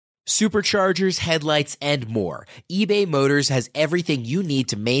Superchargers, headlights, and more. eBay Motors has everything you need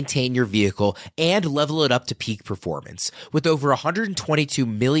to maintain your vehicle and level it up to peak performance. With over 122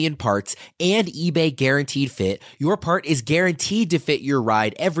 million parts and eBay Guaranteed Fit, your part is guaranteed to fit your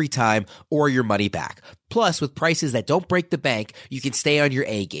ride every time or your money back. Plus, with prices that don't break the bank, you can stay on your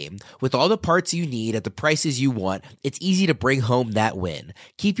A game. With all the parts you need at the prices you want, it's easy to bring home that win.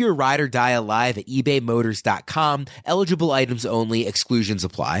 Keep your ride or die alive at ebaymotors.com. Eligible items only. Exclusions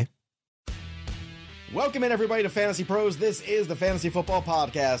apply. Welcome in, everybody, to Fantasy Pros. This is the Fantasy Football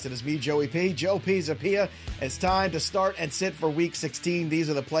Podcast. It is me, Joey P. Joe P. Zapia. It's time to start and sit for Week 16. These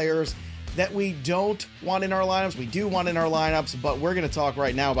are the players that we don't want in our lineups. We do want in our lineups, but we're going to talk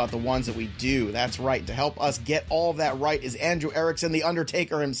right now about the ones that we do. That's right. To help us get all of that right is Andrew Erickson, the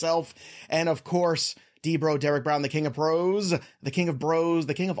Undertaker himself, and of course, D-Bro, Derek Brown, the King of Pros, the King of Bros,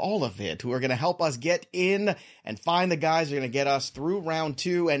 the King of all of it, who are going to help us get in and find the guys who are going to get us through round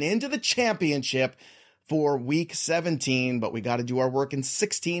 2 and into the championship for Week 17, but we got to do our work in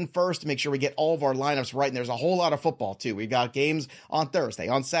 16 first to make sure we get all of our lineups right, and there's a whole lot of football, too. We got games on Thursday,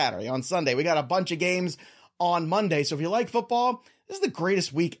 on Saturday, on Sunday. We got a bunch of games on Monday, so if you like football, this is the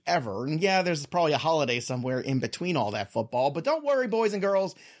greatest week ever, and yeah, there's probably a holiday somewhere in between all that football, but don't worry, boys and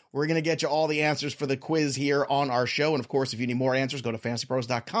girls, we're going to get you all the answers for the quiz here on our show, and of course, if you need more answers, go to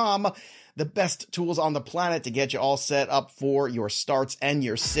fantasypros.com, the best tools on the planet to get you all set up for your starts and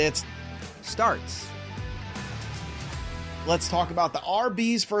your sits. Starts. Let's talk about the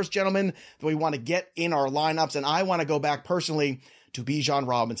RBs first, gentlemen, that we want to get in our lineups. And I want to go back personally to Bijan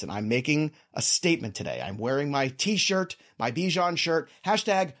Robinson. I'm making a statement today. I'm wearing my t-shirt, my Bijan shirt,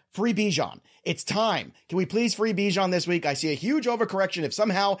 hashtag free Bijan. It's time. Can we please free Bijan this week? I see a huge overcorrection. If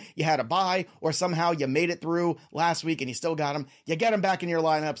somehow you had a bye or somehow you made it through last week and you still got him, you get him back in your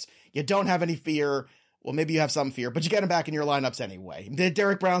lineups. You don't have any fear. Well, maybe you have some fear, but you get him back in your lineups anyway.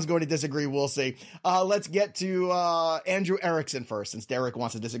 Derek Brown's going to disagree. We'll see. Let's get to Andrew Erickson first, since Derek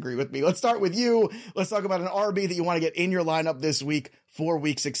wants to disagree with me. Let's start with you. Let's talk about an RB that you want to get in your lineup this week for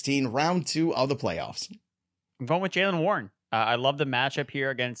Week 16, round 2 of the playoffs. I'm going with Jaylen Warren. I love the matchup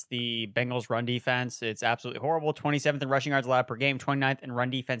here against the Bengals run defense. It's absolutely horrible. 27th in rushing yards allowed per game, 29th in run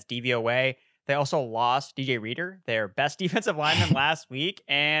defense DVOA. They also lost DJ Reader, their best defensive lineman last week,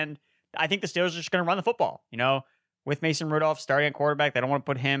 and I think the Steelers are just going to run the football. You know, with Mason Rudolph starting at quarterback, they don't want to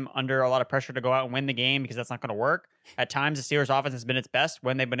put him under a lot of pressure to go out and win the game because that's not going to work. At times, the Steelers offense has been its best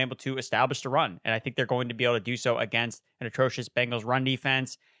when they've been able to establish the run. And I think they're going to be able to do so against an atrocious Bengals run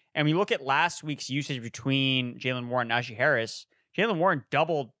defense. And when you look at last week's usage between Jaylen Warren and Najee Harris, Jaylen Warren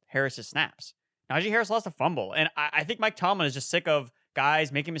doubled Harris's snaps. Najee Harris lost a fumble. And I think Mike Tomlin is just sick of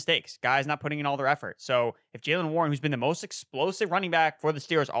guys making mistakes, guys not putting in all their effort. So if Jaylen Warren, who's been the most explosive running back for the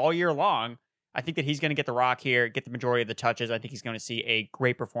Steelers all year long, I think that he's going to get the rock here, get the majority of the touches. I think he's going to see a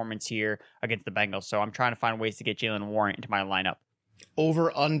great performance here against the Bengals. So I'm trying to find ways to get Jaylen Warren into my lineup.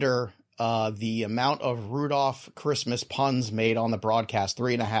 Over under the amount of Rudolph Christmas puns made on the broadcast,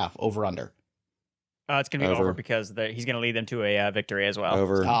 3.5, over under. It's going to be over because he's going to lead them to a victory as well.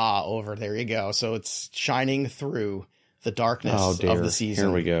 Over. There you go. So it's shining through the darkness of the season.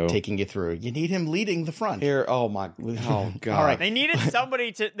 Here we go. Taking you through. You need him leading the front. Oh God. All right. They needed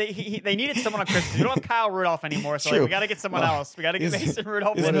somebody to. They needed someone on Christmas. We don't have Kyle Rudolph anymore, so we got to get someone else. We got to get Mason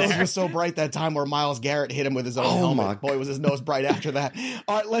Rudolph in there. His nose was so bright that time where Miles Garrett hit him with his own helmet. Boy, was his nose bright after that.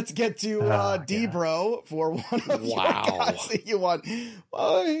 All right, let's get to D-Bro for one of your guys that you want.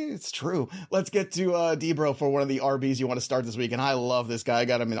 Well, it's true. Let's get to D-Bro for one of the RBs you want to start this week. And I love this guy. I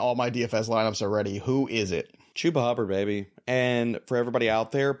got him in all my DFS lineups already. Who is it? Chuba Hubbard, baby. And for everybody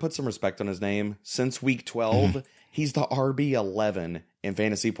out there, put some respect on his name. Since week 12, he's the RB 11 in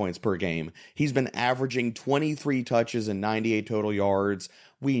fantasy points per game. He's been averaging 23 touches and 98 total yards.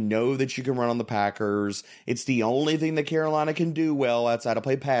 We know that you can run on the Packers. It's the only thing that Carolina can do well outside of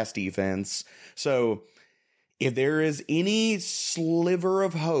play pass defense. So if there is any sliver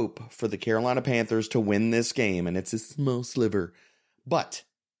of hope for the Carolina Panthers to win this game, and it's a small sliver, but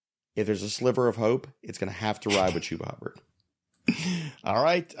if there's a sliver of hope, it's going to have to ride with Chuba Hubbard. All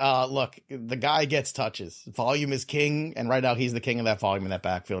right. Look, the guy gets touches. Volume is king, and right now he's the king of that volume in that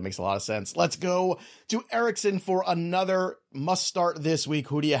backfield. It makes a lot of sense. Let's go to Erickson for another must start this week.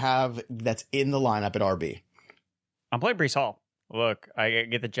 Who do you have that's in the lineup at RB? I'm playing Breece Hall. Look, I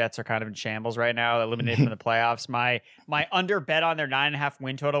get the Jets are kind of in shambles right now, eliminated from the playoffs. My under bet on their 9.5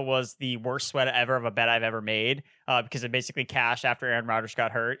 win total was the worst sweat ever of a bet I've ever made because it basically cashed after Aaron Rodgers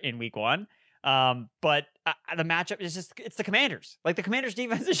got hurt in week 1. But the matchup is it's the Commanders. Like, the Commanders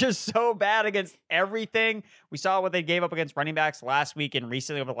defense is just so bad against everything. We saw what they gave up against running backs last week and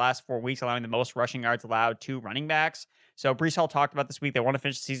recently over the last 4 weeks, allowing the most rushing yards allowed to running backs. So Breece Hall talked about this week. They want to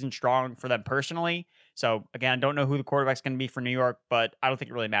finish the season strong for them personally. So again, I don't know who the quarterback's going to be for New York, but I don't think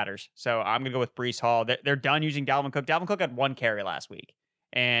it really matters. So I'm going to go with Breece Hall. They're done using Dalvin Cook. Dalvin Cook had 1 carry last week.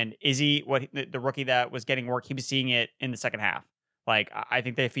 And Izzy, the rookie that was getting work, he was seeing it in the second half. Like, I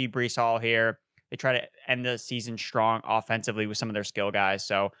think they feed Breece Hall here. They try to end the season strong offensively with some of their skill guys.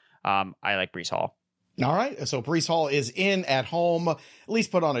 So I like Breece Hall. All right. So Breece Hall is in at home. At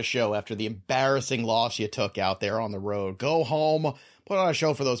least put on a show after the embarrassing loss you took out there on the road. Go home. Put on a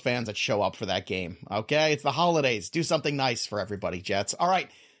show for those fans that show up for that game. Okay? It's the holidays. Do something nice for everybody, Jets. All right.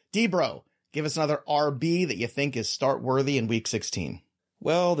 D-Bro, give us another RB that you think is start worthy in week 16.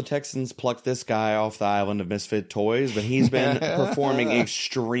 Well, the Texans plucked this guy off the island of misfit toys, but he's been performing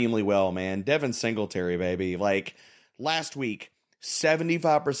extremely well, man. Devin Singletary, baby. Like, last week,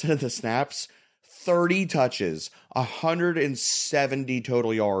 75% of the snaps, 30 touches, 170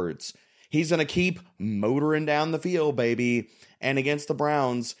 total yards. He's going to keep motoring down the field, baby. And against the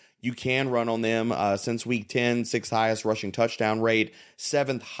Browns, you can run on them since week 10, 6th highest rushing touchdown rate,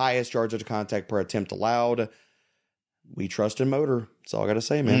 7th highest yards after contact per attempt allowed. We trust in motor. That's all I got to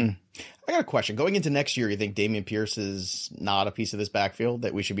say, man. I got a question. Going into next year, you think Dameon Pierce is not a piece of this backfield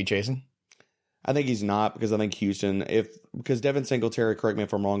that we should be chasing? I think he's not, because I think Houston, because Devin Singletary, correct me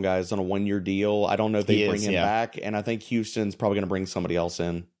if I'm wrong, guys, on a 1-year deal. I don't know if they bring him back, and I think Houston's probably going to bring somebody else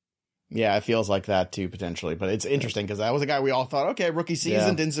in. Yeah, it feels like that too, potentially. But it's interesting because that was a guy we all thought, okay, rookie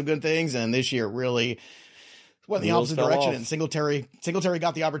season, did some good things, and this year really went in the opposite direction. And Singletary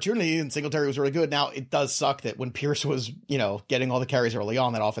got the opportunity, and Singletary was really good. Now, it does suck that when Pierce was, getting all the carries early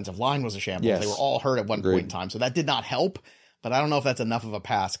on, that offensive line was a shambles. Yes. They were all hurt at one point in time, so that did not help. But I don't know if that's enough of a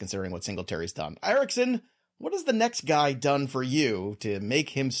pass considering what Singletary's done. Erickson, what has the next guy done for you to make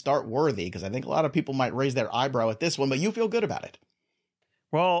him start worthy? Because I think a lot of people might raise their eyebrow at this one, but you feel good about it.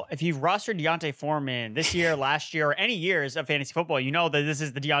 Well, if you've rostered Deontay Foreman this year, last year, or any years of fantasy football, you know that this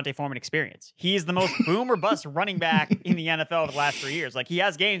is the Deontay Foreman experience. He is the most boom or bust running back in the NFL the last 3 years. Like, he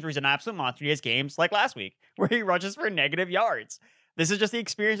has games where he's an absolute monster. He has games like last week where he rushes for negative yards. This is just the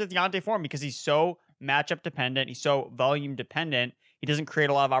experience with Deontay Foreman because he's so matchup dependent. He's so volume dependent. He doesn't create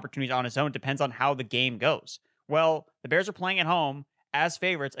a lot of opportunities on his own. It depends on how the game goes. Well, the Bears are playing at home as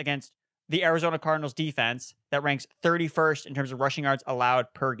favorites against the Arizona Cardinals defense that ranks 31st in terms of rushing yards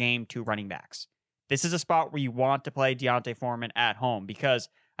allowed per game to running backs. This is a spot where you want to play Deontay Foreman at home because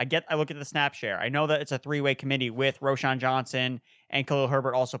I look at the snap share. I know that it's a 3-way committee with Roshan Johnson and Khalil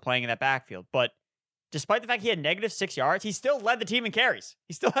Herbert also playing in that backfield, but despite the fact he had negative 6 yards, he still led the team in carries.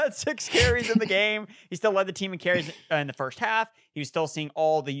 He still had 6 carries in the game. He still led the team in carries in the first half. He was still seeing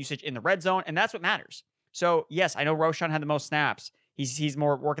all the usage in the red zone, and that's what matters. So, yes, I know Roshan had the most snaps. He's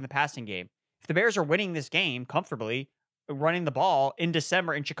more working the passing game. If the Bears are winning this game comfortably, running the ball in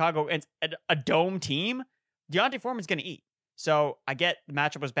December in Chicago and a dome team, Deontay Foreman's going to eat. So I get the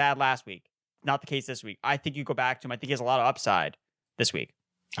matchup was bad last week. Not the case this week. I think you go back to him. I think he has a lot of upside this week.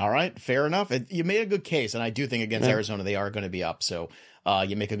 All right, fair enough. You made a good case, and I do think against Arizona they are going to be up. So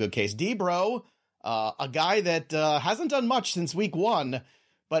you make a good case. D-Bro, a guy that hasn't done much since week 1,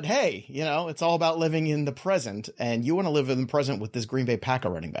 but hey, it's all about living in the present, and you want to live in the present with this Green Bay Packer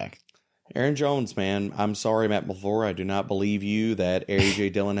running back. Aaron Jones, man. I'm sorry, Matt LaFleur. I do not believe you that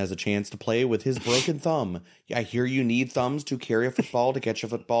A.J. Dillon has a chance to play with his broken thumb. I hear you need thumbs to carry a football, to catch a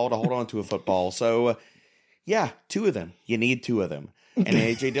football, to hold on to a football. So, 2 of them. You need 2 of them. And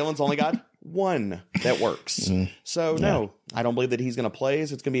A.J. Dillon's only got 1 that works. So, no, I don't believe that he's going to play.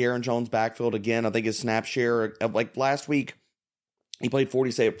 So it's going to be Aaron Jones' backfield again. I think his snap share, like last week, he played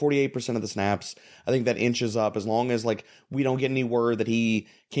 48% of the snaps. I think that inches up as long as we don't get any word that he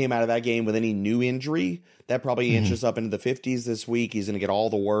came out of that game with any new injury. That probably inches up into the 50s this week. He's going to get all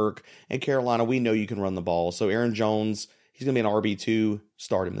the work. And Carolina, we know you can run the ball. So Aaron Jones, he's going to be an RB2.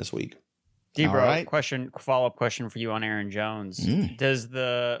 Start him this week. D-Bro, follow-up question for you on Aaron Jones. Does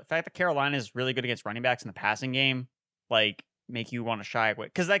the fact that Carolina is really good against running backs in the passing game, make you want to shy away?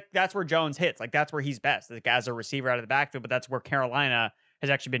 Because that's where Jones hits. That's where he's best. As a receiver out of the backfield, but that's where Carolina has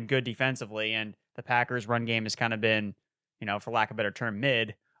actually been good defensively, and the Packers' run game has kind of been, for lack of a better term,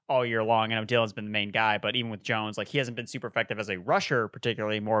 mid all year long. I know Dillon's been the main guy, but even with Jones, he hasn't been super effective as a rusher,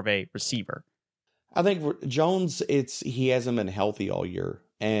 particularly more of a receiver. I think Jones, he hasn't been healthy all year.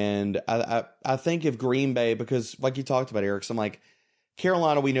 And I think if Green Bay, because like you talked about, Eric,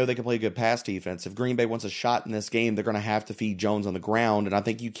 Carolina, we know they can play good pass defense. If Green Bay wants a shot in this game, they're going to have to feed Jones on the ground, and I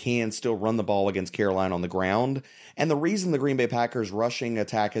think you can still run the ball against Carolina on the ground. And the reason the Green Bay Packers rushing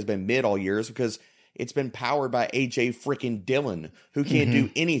attack has been mid all year is because it's been powered by A.J. freaking Dillon, who can't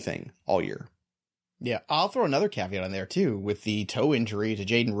do anything all year. Yeah, I'll throw another caveat on there, too. With the toe injury to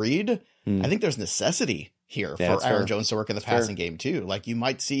Jayden Reed, I think there's necessity here Yeah, for Aaron fair. Jones to work in the passing game too. Like you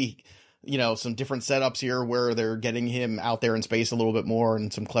might see, some different setups here where they're getting him out there in space a little bit more in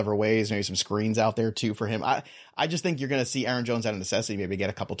some clever ways, maybe some screens out there too for him. I just think you're going to see Aaron Jones out of necessity maybe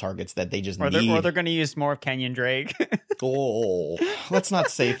get a couple targets that they just need. Or they're going to use more of Kenyon Drake. Oh, let's not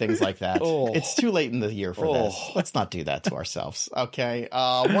say things like that. Oh. It's too late in the year for this. Let's not do that to ourselves. Okay.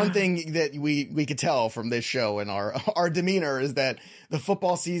 One thing that we could tell from this show and our demeanor is that the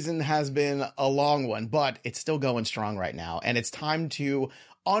football season has been a long one, but it's still going strong right now. And it's time to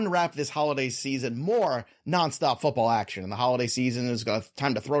unwrap this holiday season, more nonstop football action. And the holiday season is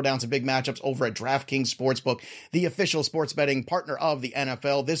time to throw down some big matchups over at DraftKings Sportsbook, the official sports betting partner of the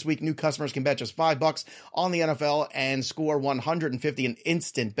NFL. This week, new customers can bet just $5 on the NFL and score 150 in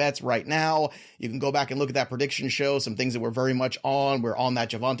instant bets right now. You can go back and look at that prediction show, some things that we're very much on. We're on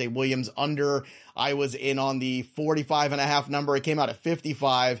that Javonte Williams under. I was in on the 45.5 number. It came out at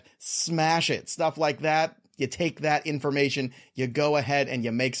 55. Smash it. Stuff like that. You take that information, you go ahead and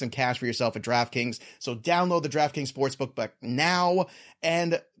you make some cash for yourself at DraftKings. So download the DraftKings Sportsbook now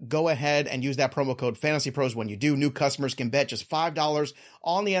and go ahead and use that promo code FantasyPros when you do. New customers can bet just $5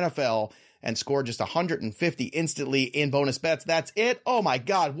 on the NFL and score just 150 instantly in bonus bets. That's it. Oh my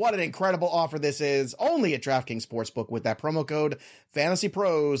God, what an incredible offer this is. Only at DraftKings Sportsbook with that promo code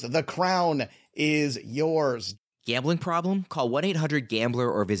FantasyPros. The crown is yours. Gambling problem? Call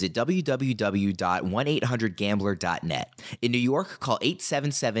 1-800-GAMBLER or visit www.1800gambler.net. In New York, call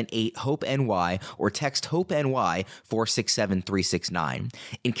 877-8-HOPE-NY or text HOPE-NY 467-369.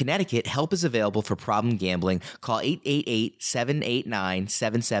 In Connecticut, help is available for problem gambling. Call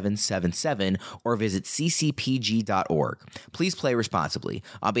 888-789-7777 or visit ccpg.org. Please play responsibly.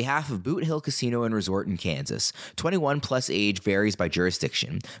 On behalf of Boot Hill Casino and Resort in Kansas, 21 plus age varies by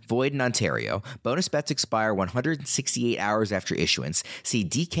jurisdiction. Void in Ontario. Bonus bets expire 168 hours after issuance. See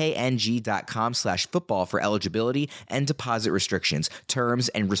dkng.com/football for eligibility and deposit restrictions, terms,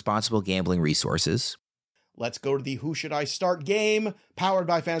 and responsible gambling resources. Let's go to the Who Should I Start game, powered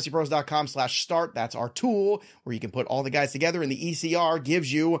by fantasypros.com/start. That's our tool where you can put all the guys together, and the ECR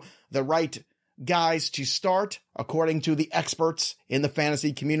gives you the right guys to start according to the experts in the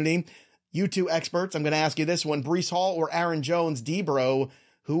fantasy community. You two experts, I'm going to ask you this one: Breece Hall or Aaron Jones? D-Bro,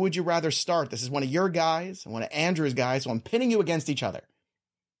 who would you rather start? This is one of your guys and one of Andrew's guys, so I'm pinning you against each other.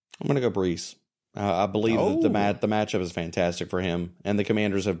 I'm going to go Breece. I believe that the matchup is fantastic for him, and the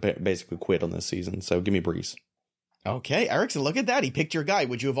Commanders have basically quit on this season, so give me Breece. Okay, Erickson, look at that. He picked your guy.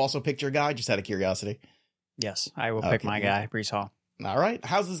 Would you have also picked your guy, just out of curiosity? Yes, I will pick my guy, Breece Hall. All right.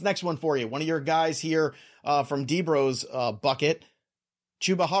 How's this next one for you? One of your guys here from D-Bro's bucket,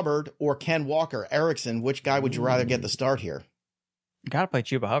 Chuba Hubbard or Ken Walker? Erickson, which guy would you rather get the start here? You gotta play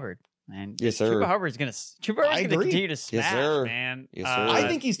Chuba Hubbard, man. Yes, sir. Chuba Hubbard's gonna continue to smash, Yes, sir. man. Yes, sir. I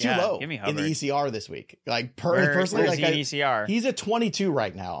think he's too low give me in the Hubbard. ECR this week. Like Where's personally, like he in ECR? he's at 22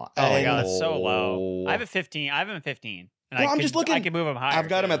 right now. Oh my And- God, that's so low. I have a 15. I have him at 15. And Well, I'm just looking- I can move him higher. I've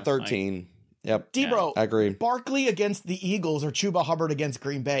got him too. at 13. Yep. D-Bro, I agree. Barkley against the Eagles or Chuba Hubbard against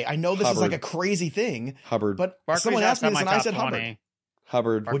Green Bay. I know this is Hubbard. like a crazy thing, Hubbard. but Barkley's someone asked me this outside and my I top said 20. Hubbard.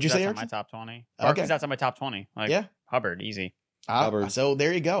 Hubbard. Would you say, outside my Erickson? top 20? Okay. Barkley's outside my top 20. Like, Yeah. Hubbard, easy. Hubbard. So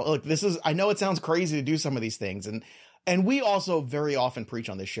there you go. Look, I know it sounds crazy to do some of these things, and we also very often preach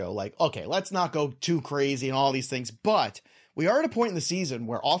on this show, like, okay, let's not go too crazy and all these things, but we are at a point in the season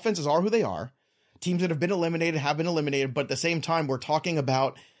where offenses are who they are. Teams that have been eliminated have been eliminated, but at the same time, we're talking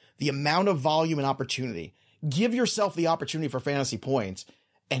about the amount of volume and opportunity. Give yourself the opportunity for fantasy points,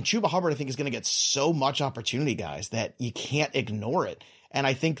 and Chuba Hubbard, I think, is going to get so much opportunity, guys, that you can't ignore it. And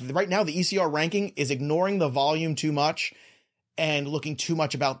I think right now the ECR ranking is ignoring the volume too much and looking too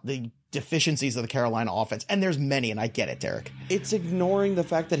much about the deficiencies of the Carolina offense. And there's many, and I get it, Derek. It's ignoring the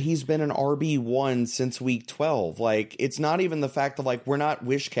fact that he's been an RB1 since week 12. Like, it's not even the fact that, like, we're not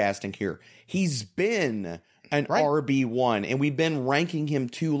wish casting here. He's been an RB1, and we've been ranking him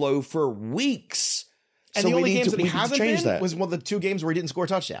too low for weeks. And So the we only need games to- that he we need to hasn't change been that. was one of the 2 games where he didn't score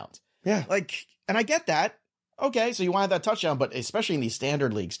touchdowns. Yeah. Like, and I get that. Okay, so you want to have that touchdown, but especially in these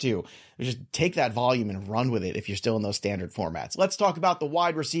standard leagues too, you just take that volume and run with it if you're still in those standard formats. Let's talk about the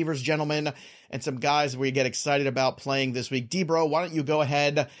wide receivers, gentlemen, and some guys we get excited about playing this week. D-Bro, why don't you go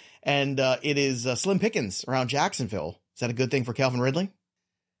ahead and it is Slim Pickens around Jacksonville. Is that a good thing for Calvin Ridley?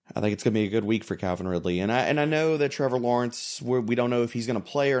 I think it's going to be a good week for Calvin Ridley. And I know that Trevor Lawrence, we don't know if he's going to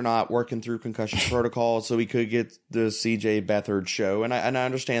play or not, working through concussion protocol, so he could get the CJ Beathard show. And I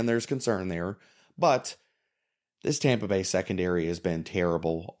understand there's concern there. But this Tampa Bay secondary has been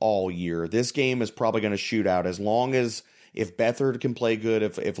terrible all year. This game is probably going to shoot out as long as if Beathard can play good,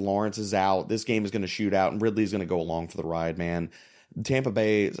 if Lawrence is out, this game is going to shoot out, and Ridley's going to go along for the ride, man. Tampa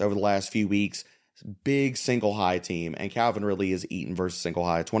Bay, over the last few weeks, big single high team, and Calvin Ridley is Eaton versus single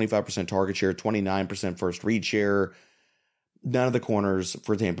high. 25% target share, 29% first read share. None of the corners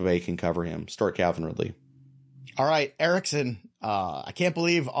for Tampa Bay can cover him. Start Calvin Ridley. All right, Erickson. I can't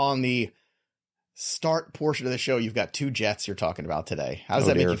believe on the start portion of the show you've got 2 Jets you're talking about today. How does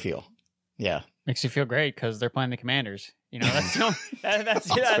that make you feel? Yeah. Makes you feel great because they're playing the Commanders. You know, that's that's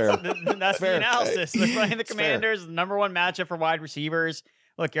the analysis. They're playing the Commanders, the number 1 matchup for wide receivers.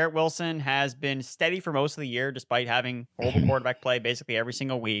 Look, Garrett Wilson has been steady for most of the year, despite having horrible quarterback play basically every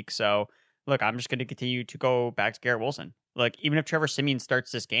single week. So, look, I'm just going to continue to go back to Garrett Wilson. Look, even if Trevor Siemian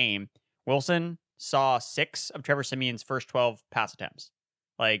starts this game, Wilson saw 6 of Trevor Siemian's first 12 pass attempts.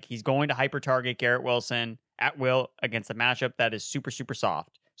 Like, he's going to hyper target Garrett Wilson at will against a matchup that is super, super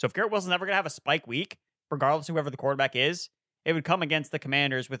soft. So if Garrett Wilson's ever going to have a spike week, regardless of whoever the quarterback is, it would come against the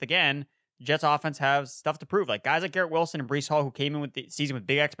Commanders with, again, Jets offense has stuff to prove. Like guys like Garrett Wilson and Breece Hall, who came in with the season with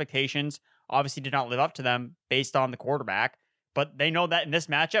big expectations, obviously did not live up to them based on the quarterback. But they know that in this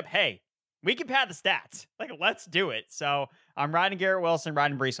matchup, hey, we can pad the stats. Like, let's do it. So I'm riding Garrett Wilson,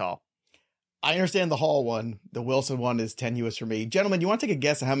 riding Breece Hall. I understand the Hall one. The Wilson one is tenuous for me. Gentlemen, you want to take a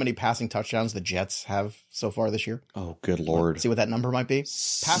guess at how many passing touchdowns the Jets have so far this year? Oh, good Lord. See what that number might be?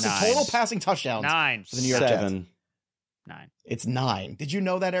 Total passing touchdowns. 9. For the New York Jets. 9. It's 9. Did you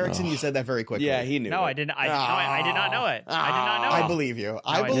know that, Erickson? You said that very quickly. Yeah, he knew. No, I didn't. I did not know it. I did not know it. I believe you.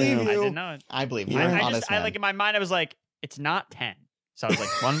 I didn't know it. I believe you. I like in my mind, I was like, it's not 10. So I was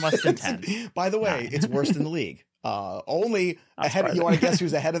like, one less than 10. By the way, it's worst in the league. Only ahead. You want to guess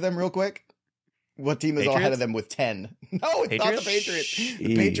who's ahead of them real quick? What team is all ahead of them with 10? No, it's not the Patriots. Jeez.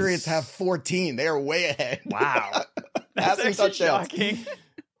 The Patriots have 14. They are way ahead. Wow. Passing touchdowns. Shocking.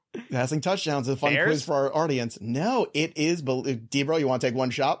 Passing touchdowns is a fun quiz for our audience. No, it is. Debro, you want to take one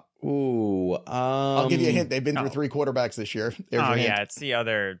shot? Ooh. I'll give you a hint. They've been through 3 quarterbacks this year. Yeah, it's the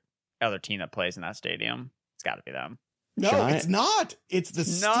other team that plays in that stadium. It's got to be them. No, it's not. It's the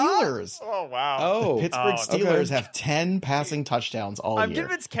Steelers. Oh, wow. Oh, the Pittsburgh Steelers have 10 passing touchdowns all year. I'm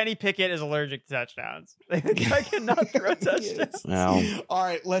convinced Kenny Pickett is allergic to touchdowns. I cannot throw touchdowns. Wow. All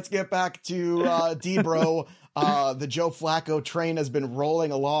right, let's get back to Debro. The Joe Flacco train has been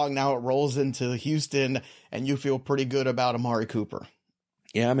rolling along. Now it rolls into Houston, and you feel pretty good about Amari Cooper.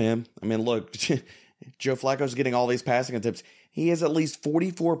 Yeah, man. I mean, look, Joe Flacco's getting all these passing attempts. He has at least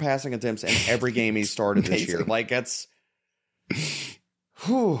 44 passing attempts in every game he's started this year. Like, that's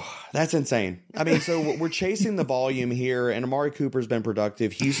insane. I mean, so we're chasing the volume here, and Amari Cooper's been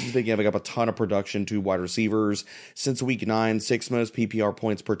productive. Houston's been giving up a ton of production to wide receivers since week 9, 6th most PPR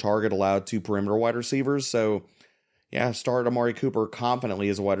points per target allowed to perimeter wide receivers. So, yeah, start Amari Cooper confidently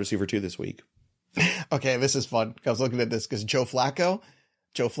as a wide receiver 2 this week. Okay, this is fun. I was looking at this because Joe Flacco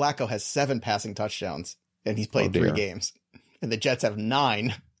has 7 passing touchdowns, and he's played 3 games. And the Jets have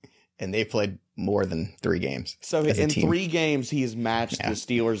 9, and they've played more than 3 games. So in 3 games, he's matched the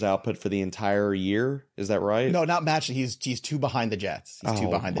Steelers' output for the entire year. Is that right? No, not matched. He's 2 behind the Jets. He's 2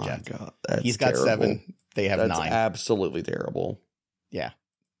 behind the Jets. God, he's got terrible. 7. They have 9. That's absolutely terrible. Yeah.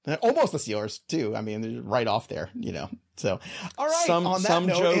 Almost the Steelers, too. I mean, they're right off there, So, all right. Some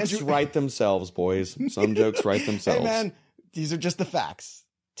jokes write themselves, boys. Some jokes write themselves. Hey, man, these are just the facts.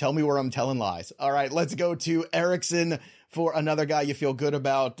 Tell me where I'm telling lies. All right, let's go to Erickson for another guy you feel good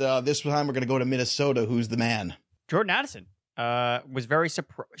about. This time we're going to go to Minnesota. Who's the man? Jordan Addison was very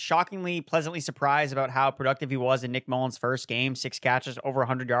shockingly, pleasantly surprised about how productive he was in Nick Mullins' first game. 6 catches, over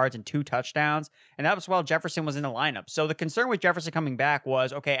 100 yards, and 2 touchdowns. And that was while Jefferson was in the lineup. So the concern with Jefferson coming back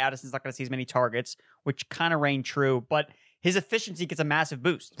was, okay, Addison's not going to see as many targets, which kind of rang true. But his efficiency gets a massive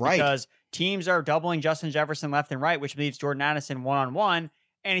boost. Right. Because teams are doubling Justin Jefferson left and right, which leaves Jordan Addison one-on-one,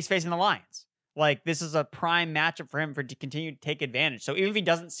 and he's facing the Lions. Like, this is a prime matchup for him to continue to take advantage. So even if he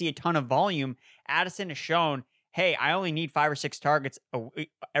doesn't see a ton of volume, Addison has shown, hey, I only need 5 or 6 targets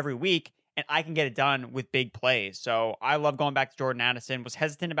every week, and I can get it done with big plays. So I love going back to Jordan Addison. Was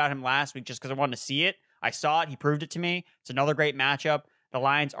hesitant about him last week just because I wanted to see it. I saw it. He proved it to me. It's another great matchup. The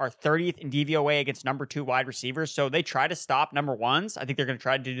Lions are 30th in DVOA against number 2 wide receivers. So they try to stop number 1s. I think they're going to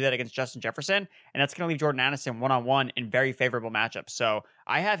try to do that against Justin Jefferson. And that's going to leave Jordan Addison one-on-one in very favorable matchups. So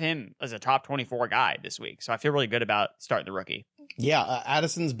I have him as a top 24 guy this week. So I feel really good about starting the rookie. Yeah,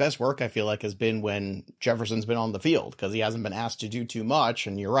 Addison's best work, I feel like, has been when Jefferson's been on the field because he hasn't been asked to do too much.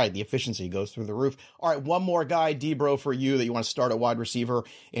 And you're right, the efficiency goes through the roof. All right, one more guy, Debro, for you that you want to start a wide receiver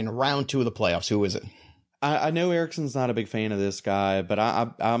in round 2 of the playoffs. Who is it? I know Erickson's not a big fan of this guy, but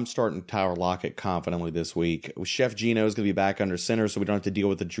I'm starting Tyler Lockett confidently this week. Chef Gino is going to be back under center, so we don't have to deal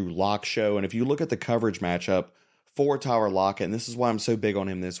with the Drew Lock show. And if you look at the coverage matchup for Tyler Lockett, and this is why I'm so big on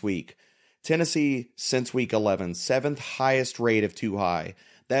him this week, Tennessee, since week 11, 7th highest rate of too high.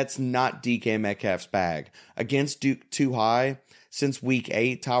 That's not DK Metcalf's bag. Against Duke too high, since week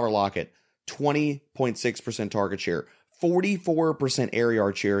 8, Tyler Lockett, 20.6% target share, 44% air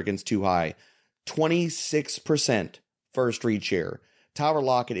yard share against too high, 26% first read share. Tyler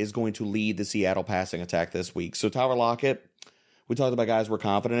Lockett is going to lead the Seattle passing attack this week. So Tyler Lockett, we talked about guys we're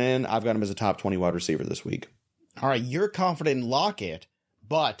confident in. I've got him as a top 20 wide receiver this week. All right, you're confident in Lockett,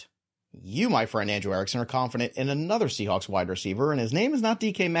 but you, my friend Andrew Erickson, are confident in another Seahawks wide receiver, and his name is not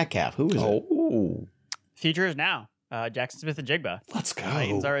DK Metcalf. Who is it? Future is now. Jackson Smith and Jigba. Let's go.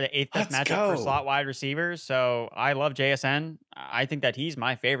 Titans are the 8th best matchup for slot wide receivers. So I love JSN. I think that he's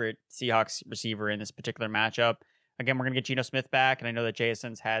my favorite Seahawks receiver in this particular matchup. Again, we're going to get Geno Smith back, and I know that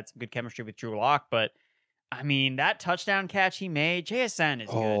JSN's had some good chemistry with Drew Lock, but I mean, that touchdown catch he made, JSN is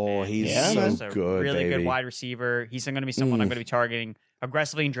good. Oh, man. he's so good, really baby. good wide receiver. He's going to be someone I'm going to be targeting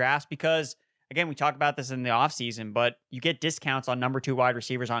aggressively in drafts because, again, we talk about this in the offseason, but you get discounts on number 2 wide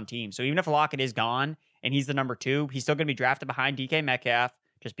receivers on teams. So even if Lockett is gone and he's the number 2, he's still going to be drafted behind DK Metcalf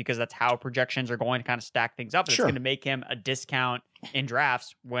just because that's how projections are going to kind of stack things up. It's going to make him a discount in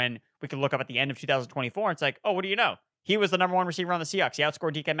drafts when we can look up at the end of 2024 and it's like, oh, what do you know? He was the number 1 receiver on the Seahawks. He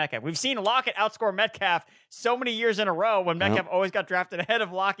outscored DK Metcalf. We've seen Lockett outscore Metcalf so many years in a row when Metcalf always got drafted ahead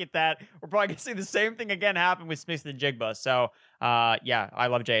of Lockett that we're probably going to see the same thing again happen with Smith and Jigba. So, yeah, I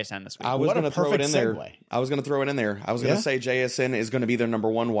love JSN this week. I was going to throw it in there. Segue. I was going to throw it in there. I was going to say JSN is going to be their number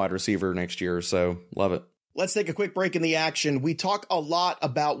 1 wide receiver next year. So, love it. Let's take a quick break in the action. We talk a lot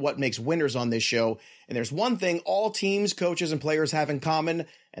about what makes winners on this show, and there's one thing all teams, coaches, and players have in common,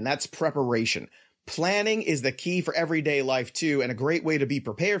 and that's preparation. Planning is the key for everyday life, too, and a great way to be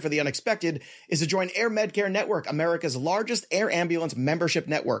prepared for the unexpected is to join Air Medcare Network, America's largest air ambulance membership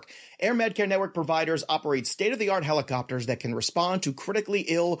network. Air Medcare Network providers operate state-of-the-art helicopters that can respond to critically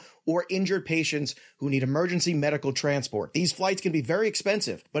ill or injured patients who need emergency medical transport. These flights can be very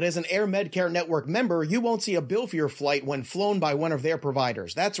expensive, but as an Air Medcare Network member, you won't see a bill for your flight when flown by one of their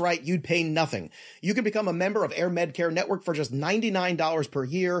providers. That's right, you'd pay nothing. You can become a member of Air Medcare Network for just $99 per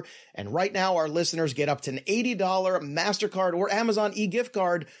year, and right now our listeners get up to an $80 MasterCard or Amazon e-gift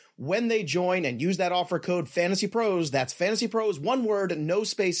card when they join and use that offer code FANTASYPROS. That's Fantasy Pros, one word, no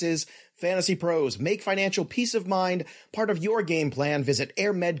spaces, Fantasy Pros. Make financial peace of mind part of your game plan. Visit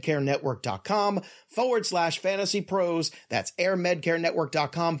airmedcarenetwork.com/Fantasy Pros. That's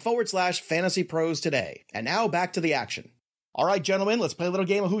airmedcarenetwork.com/Fantasy Pros today. And now back to the action. All right, gentlemen, let's play a little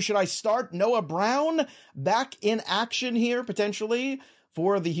game of Who Should I Start? Noah Brown back in action here, potentially,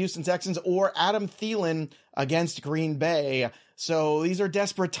 for the Houston Texans, or Adam Thielen against Green Bay. So these are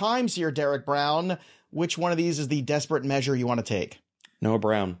desperate times here, Derek Brown. Which one of these is the desperate measure you want to take? Noah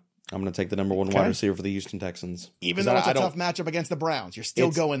Brown. I'm going to take the number 1 wide receiver for the Houston Texans. Even though it's a tough matchup against the Browns, you're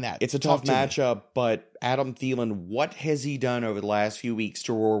still going that. It's a tough matchup, but Adam Thielen, what has he done over the last few weeks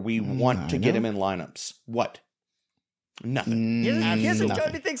to where we want to get him in lineups? What? Nothing. He hasn't done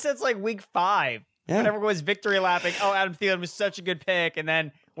anything since like week 5. Yeah. When everyone was victory lapping, oh, Adam Thielen was such a good pick, and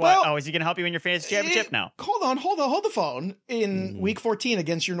then what? Is he going to help you in your fantasy championship? No. Hold the phone. In week 14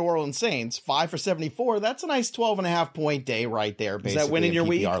 against your New Orleans Saints, 5 for 74. That's a nice 12.5 point day right there. Is that winning your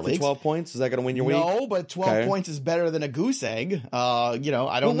week? 12 points? Is that going to win your week? No, but 12 points is better than a goose egg. I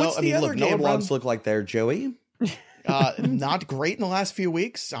don't know. What's the other game logs look like there, Joey? Not great in the last few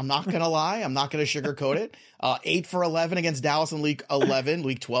weeks. I'm not going to lie. I'm not going to sugarcoat it. 8 for 11 against Dallas in week 11.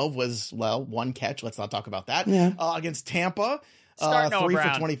 Week 12 was, 1 catch. Let's not talk about that. Yeah. Against Tampa. 3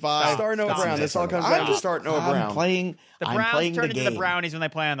 for 25. Start Noah Brown. This all comes down to start Noah Brown. The Browns turn into the Brownies when they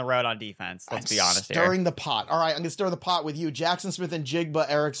play on the road on defense. Let's be honest here. Stirring the pot. All right, I'm going to stir the pot with you. Jackson Smith and Jigba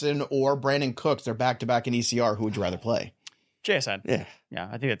Erickson or Brandon Cooks. They're back-to-back in ECR. Who would you rather play? JSN. Yeah,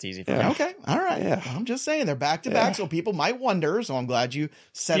 I think that's easy for me. Okay, all right. Yeah. I'm just saying they're back-to-back, so people might wonder. So I'm glad you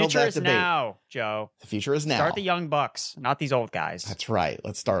settled that debate. The future is now, Joe. The future is now. Start the young bucks, not these old guys. That's right.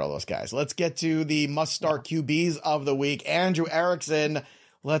 Let's start all those guys. Let's get to the must-start QBs of the week. Andrew Erickson.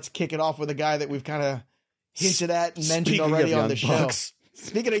 Let's kick it off with a guy that we've kind of hinted at and mentioned already on the show.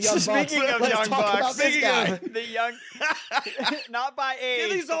 Speaking of young bucks, let's talk about this guy. The young, not by age.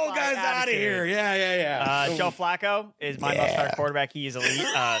 Get these old guys out of here. Yeah. Joe Flacco is my must-start quarterback. He is elite.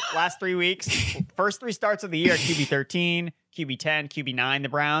 Last 3 weeks, first 3 starts of the year, QB 13, QB 10, QB 9. The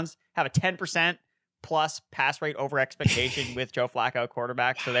Browns have a 10% plus pass rate over expectation with Joe Flacco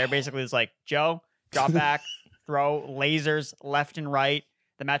quarterback. So they're basically just like, Joe, drop back, throw lasers left and right.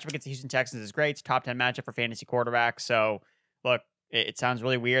 The matchup against the Houston Texans is great. It's a top 10 matchup for fantasy quarterbacks. So look, it sounds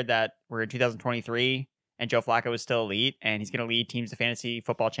really weird that we're in 2023 and Joe Flacco is still elite, and he's going to lead teams to fantasy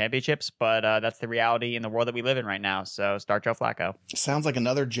football championships. But that's the reality in the world that we live in right now. So start Joe Flacco. Sounds like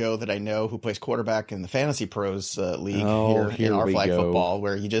another Joe that I know who plays quarterback in the Fantasy Pros League here in our we flag go. football,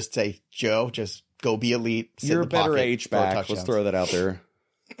 where you just say, Joe, just go be elite. You're a better H-back. Let's touchdowns. throw that out there.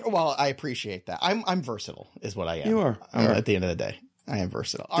 Well, I appreciate that. I'm versatile, is what I am. You are. At the end of the day, I am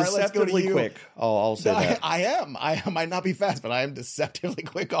versatile. All right, let's go to Deceptively you. quick. I'll say that. I am. I might not be fast, but I am deceptively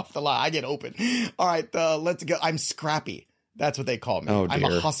quick off the line. I get open. All right, let's go. I'm scrappy. That's what they call me. Oh, I'm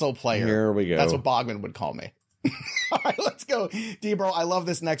a hustle player. Here we go. That's what Bogman would call me. All right, let's go. D-Bro, I love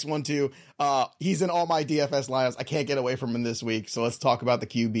this next one too. He's in all my DFS lineups. I can't get away from him this week. So let's talk about the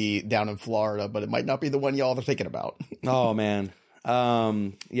QB down in Florida, but it might not be the one y'all are thinking about. Oh, man.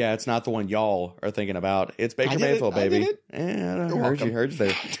 Yeah, it's not the one y'all are thinking about. It's Baker Mayfield, baby. I heard you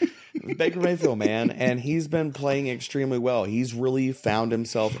there. Baker Mayfield, man, and he's been playing extremely well. He's really found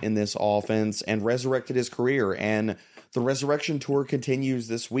himself in this offense and resurrected his career, and the resurrection tour continues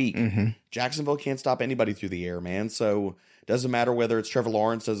this week. Jacksonville can't stop anybody through the air, man, so doesn't matter whether it's Trevor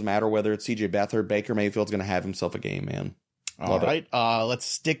Lawrence, doesn't matter whether it's CJ Beathard, Baker Mayfield's going to have himself a game, man. All right, let's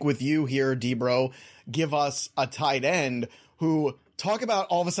stick with you here, D-Bro. Give us a tight end who, talk about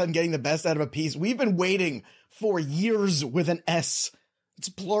all of a sudden getting the best out of a piece. We've been waiting for years with an S. It's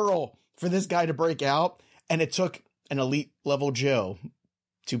plural for this guy to break out, and it took an elite level Joe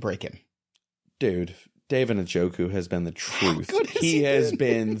to break him. Dude, David Njoku has been the truth. He has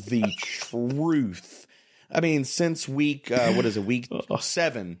been the truth. I mean, since week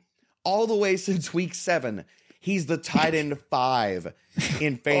 7, all the way since week 7, he's the tight end 5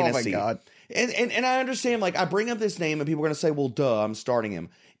 in fantasy. Oh my God. And I understand, like, I bring up this name and people are going to say, well, duh, I'm starting him.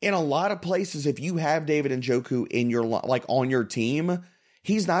 In a lot of places, if you have David Njoku in your, like, on your team,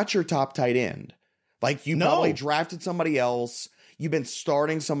 he's not your top tight end. Like, you probably drafted somebody else. You've been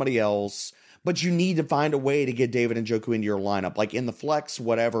starting somebody else, but you need to find a way to get David Njoku into your lineup. Like, in the flex,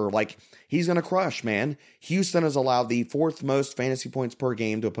 whatever, like, he's going to crush, man. Houston has allowed the 4th most fantasy points per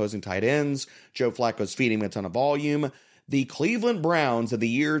game to opposing tight ends. Joe Flacco's feeding him a ton of volume. The Cleveland Browns of the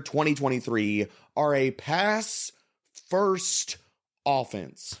year 2023 are a pass-first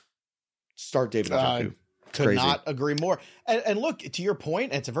offense. Start David Njoku. Could not agree more. And look, to your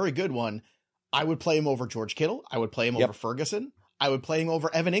point, and it's a very good one, I would play him over George Kittle. I would play him over Ferguson. I would play him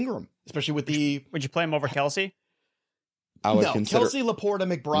over Evan Ingram, especially with the... Would you play him over Kelsey? Kelsey, Laporta,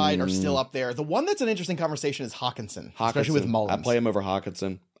 McBride are still up there. The one that's an interesting conversation is Hawkinson. Especially with Mullins. I play him over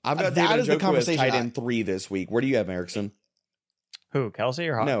Hawkinson. I've got David Njoku as tight end 3 this week. Where do you have Erickson? Who, Kelsey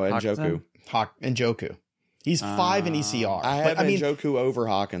or No, Njoku. Njoku. He's 5 in ECR. I have Njoku over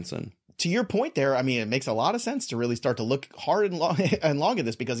Hawkinson. To your point there, I mean, it makes a lot of sense to really start to look hard and long at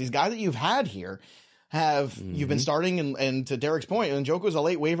this, because these guys that you've had here you've been starting, and to Derek's point, Njoku's a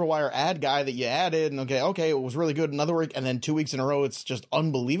late waiver wire ad guy that you added, and okay, it was really good another week, and then 2 weeks in a row, it's just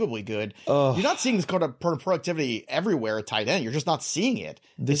unbelievably good. You're not seeing this kind of productivity everywhere at tight end. You're just not seeing it.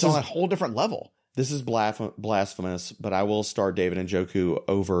 It's on a whole different level. This is blasphemous, but I will start David Njoku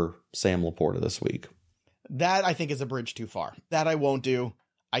over Sam Laporta this week. That, I think, is a bridge too far. That I won't do.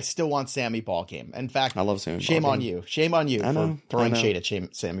 I still want Sammy Ballgame. In fact, I love Sammy Ballgame. Shame on you for throwing shade at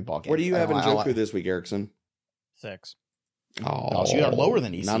Sammy Ballgame. Where do you have Njoku this week, Erickson? 6. Oh, so you got lower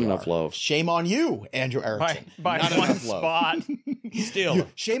than ECR. Not enough love. Shame on you, Andrew Erickson. By not one enough love. spot. Still.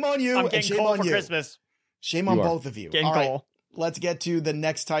 Shame on you, I'm and getting shame cold on for you. Christmas. Shame on both of you. Getting All right, cold. let's get to the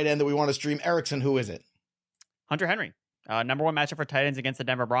next tight end that we want to stream. Erickson, who is it? Hunter Henry. Number 1 matchup for tight ends against the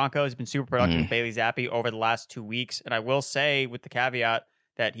Denver Broncos. He's been super productive with Bailey Zappi over the last 2 weeks. And I will say, with the caveat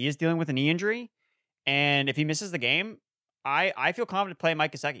that he is dealing with a knee injury, and if he misses the game, I feel confident playing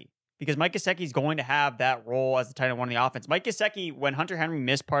Mike Gesicki, because Mike Gesicki is going to have that role as the tight end 1 in the offense. Mike Gesicki, when Hunter Henry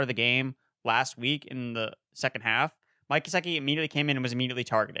missed part of the game last week in the second half, Mike Gesicki immediately came in and was immediately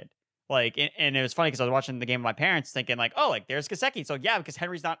targeted. Like, and it was funny because I was watching the game with my parents thinking like, oh, like there's Gesicki. So yeah, because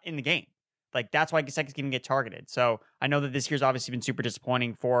Henry's not in the game. Like, that's why Gesicki's going to get targeted. So I know that this year's obviously been super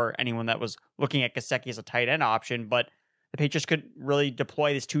disappointing for anyone that was looking at Gesicki as a tight end option, but the Patriots could really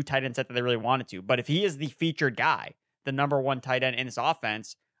deploy this 2 tight end set that they really wanted to. But if he is the featured guy, the number 1 tight end in this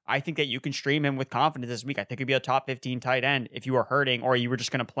offense, I think that you can stream him with confidence this week. I think he'd be a top 15 tight end. If you were hurting or you were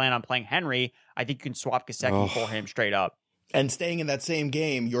just going to plan on playing Henry, I think you can swap Gesicki for him straight up. And staying in that same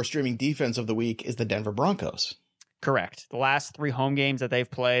game, your streaming defense of the week is the Denver Broncos. Correct. The last 3 home games that they've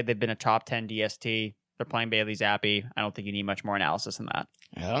played, they've been a top 10 DST. They're playing Bailey Zappi. I don't think you need much more analysis than that.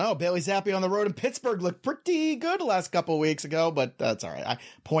 I don't know. Bailey Zappi on the road in Pittsburgh looked pretty good the last couple of weeks ago, but that's all right.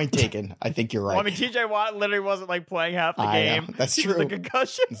 Point taken. I think you're right. Well, I mean, TJ Watt literally wasn't like playing half the game. That's true. The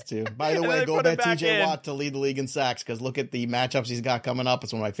concussion. That's true. By the way, go bet TJ Watt to lead the league in sacks, because look at the matchups he's got coming up.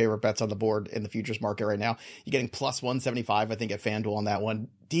 It's one of my favorite bets on the board in the futures market right now. You're getting plus 175, I think, at FanDuel on that one.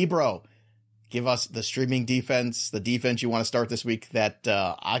 D-Bro, give us the streaming defense, the defense you want to start this week that,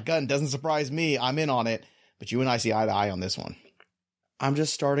 again, doesn't surprise me. I'm in on it, but you and I see eye to eye on this one. I'm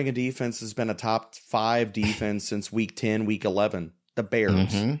just starting a defense that's been a top 5 defense since week 10, week 11. The Bears.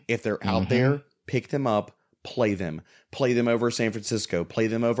 Mm-hmm. If they're out there, pick them up, play them. Play them over San Francisco. Play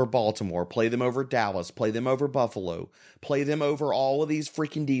them over Baltimore. Play them over Dallas. Play them over Buffalo. Play them over all of these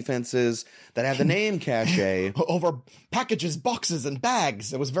freaking defenses that have the name cachet. Over packages, boxes, and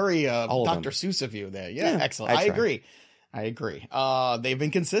bags. It was very Dr. Seuss of you there. Yeah, excellent. I agree. They've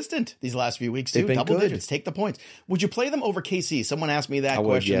been consistent these last few weeks too. Double digits. Take the points. Would you play them over KC? Someone asked me that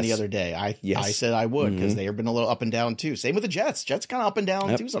question the other day. I said I would, because they have been a little up and down too. Same with the Jets. Jets kind of up and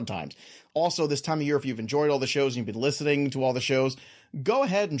down too sometimes. Also, this time of year, if you've enjoyed all the shows and you've been listening to all the shows, go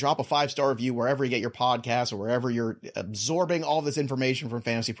ahead and drop a 5-star review wherever you get your podcasts or wherever you're absorbing all this information from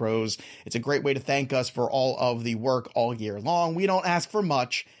Fantasy Pros. It's a great way to thank us for all of the work all year long. We don't ask for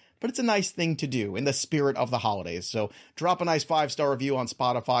much, but it's a nice thing to do in the spirit of the holidays. So drop a nice 5-star review on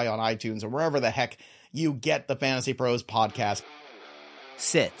Spotify, on iTunes, or wherever the heck you get the Fantasy Pros podcast.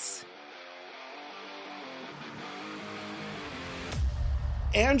 Sits.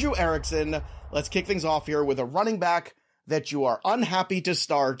 Andrew Erickson, let's kick things off here with a running back that you are unhappy to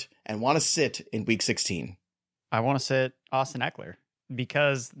start and want to sit in week 16. I want to sit Austin Eckler,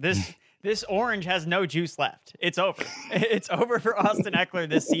 because this orange has no juice left. It's over. It's over for Austin Eckler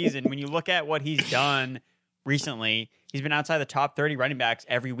this season. When you look at what he's done recently, he's been outside the top 30 running backs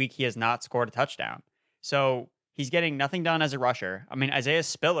every week. He has not scored a touchdown. So he's getting nothing done as a rusher. I mean, Isaiah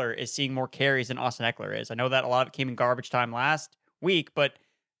Spiller is seeing more carries than Austin Eckler is. I know that a lot of it came in garbage time last week, but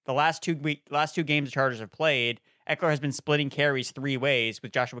the last two games the Chargers have played, Eckler has been splitting carries 3 ways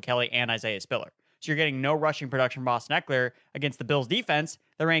with Joshua Kelly and Isaiah Spiller. So you're getting no rushing production from Austin Eckler against the Bills defense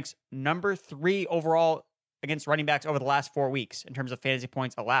that ranks number 3 overall against running backs over the last 4 weeks in terms of fantasy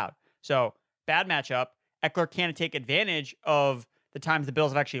points allowed. So bad matchup. Eckler can't take advantage of the times the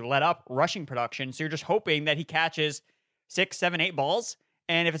Bills have actually let up rushing production. So you're just hoping that he catches 6, 7, 8 balls.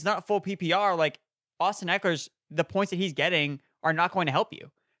 And if it's not full PPR, like Austin Eckler's, the points that he's getting are not going to help you.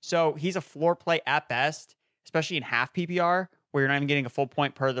 So he's a floor play at best, especially in half PPR, where you're not even getting a full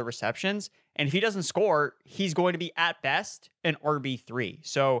point per the receptions. And if he doesn't score, he's going to be at best an RB3.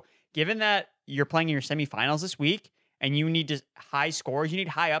 So given that you're playing in your semifinals this week and you need high scores, you need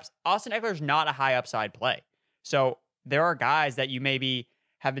high ups, Austin Eckler's not a high upside play. So there are guys that you maybe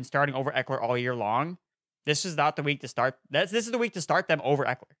have been starting over Eckler all year long. This is not the week to start. This is the week to start them over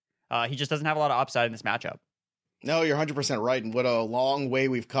Eckler. He just doesn't have a lot of upside in this matchup. No, you're 100% right. And what a long way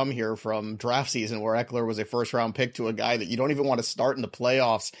we've come here from draft season, where Eckler was a first-round pick, to a guy that you don't even want to start in the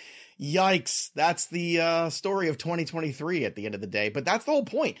playoffs. Yikes. That's the story of 2023 at the end of the day. But that's the whole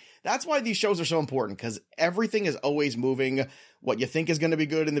point. That's why these shows are so important, because everything is always moving. What you think is going to be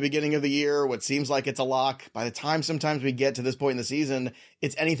good in the beginning of the year, what seems like it's a lock, by the time sometimes we get to this point in the season,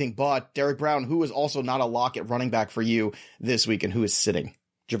 it's anything but. Derek Brown, who is also not a lock at running back for you this week, and who is sitting?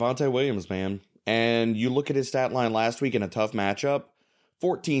 Javonte Williams, man. And you look at his stat line last week in a tough matchup,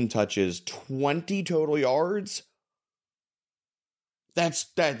 14 touches, 20 total yards.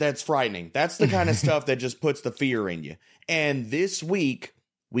 That's frightening. That's the kind of stuff that just puts the fear in you. And this week,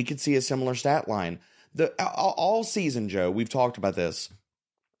 we could see a similar stat line. All season, Joe, we've talked about this.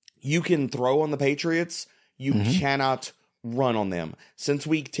 You can throw on the Patriots. You cannot run on them. Since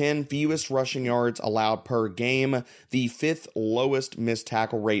week 10, fewest rushing yards allowed per game, the 5th lowest missed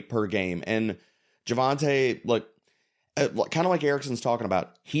tackle rate per game. And Javonte, look, kind of like Erickson's talking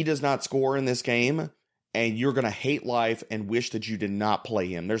about, he does not score in this game, and you're going to hate life and wish that you did not play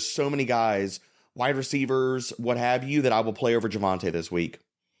him. There's so many guys, wide receivers, what have you, that I will play over Javonte this week.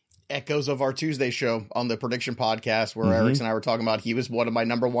 Echoes of our Tuesday show on the prediction podcast, where Erickson and I were talking about, he was one of my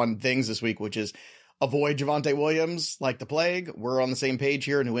number one things this week, which is avoid Javonte Williams like the plague. We're on the same page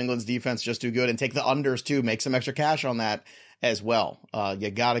here. New England's defense just too good, and take the unders too. Make some extra cash on that as well.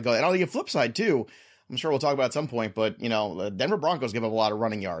 You got to go. And on the flip side too, I'm sure we'll talk about at some point, but the Denver Broncos give up a lot of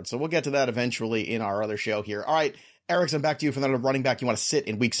running yards. So we'll get to that eventually in our other show here. All right, Erickson, back to you for another running back you want to sit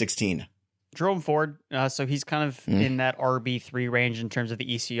in week 16. Jerome Ford, so he's kind of in that RB3 range in terms of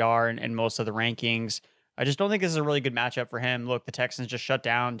the ECR and most of the rankings. I just don't think this is a really good matchup for him. Look, the Texans just shut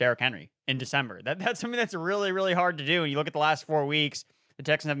down Derrick Henry in December. That's something that's really, really hard to do. And you look at the last 4 weeks, the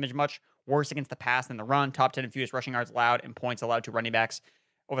Texans have been much worse against the pass than the run, top 10 in fewest rushing yards allowed and points allowed to running backs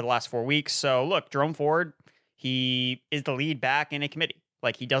over the last 4 weeks. So look, Jerome Ford, he is the lead back in a committee.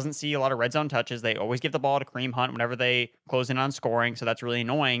 Like, he doesn't see a lot of red zone touches. They always give the ball to Kareem Hunt whenever they close in on scoring. So that's really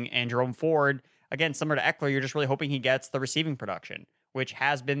annoying. And Jerome Ford, again, similar to Eckler, you're just really hoping he gets the receiving production, which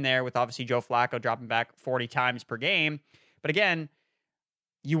has been there with obviously Joe Flacco dropping back 40 times per game. But again,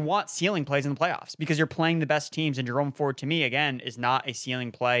 you want ceiling plays in the playoffs because you're playing the best teams. And Jerome Ford, to me, again, is not a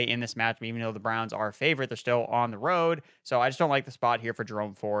ceiling play in this match, even though the Browns are a favorite. They're still on the road. So I just don't like the spot here for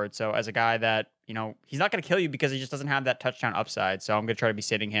Jerome Ford. So as a guy that, he's not going to kill you because he just doesn't have that touchdown upside. So I'm going to try to be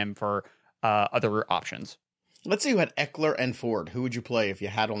sitting him for other options. Let's say you had Eckler and Ford. Who would you play if you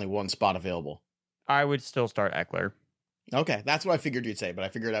had only one spot available? I would still start Eckler. Okay, that's what I figured you'd say, but I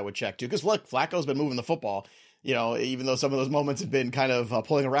figured I would check too. Because look, Flacco's been moving the football. Even though some of those moments have been kind of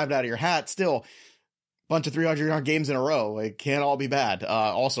pulling a rabbit out of your hat, still bunch of 300-yard games in a row. It can't all be bad.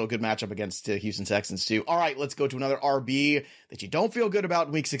 Also, a good matchup against Houston Texans too. All right, let's go to another RB that you don't feel good about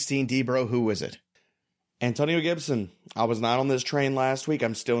in Week 16. D-Bro, who is it? Antonio Gibson. I was not on this train last week.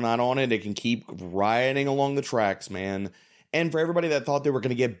 I'm still not on it. It can keep riding along the tracks, man. And for everybody that thought they were going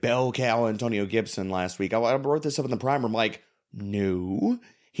to get bell cow Antonio Gibson last week, I wrote this up in the primer. I'm like, no.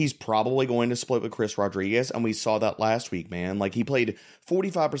 He's probably going to split with Chris Rodriguez, and we saw that last week, man. Like, he played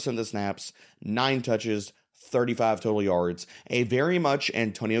 45% of the snaps, 9 touches, 35 total yards. A very much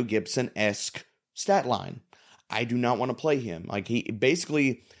Antonio Gibson-esque stat line. I do not want to play him. Like,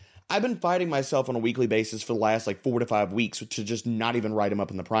 I've been fighting myself on a weekly basis for the last, 4 to 5 weeks to just not even write him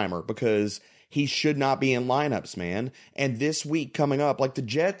up in the primer because he should not be in lineups, man. And this week coming up, the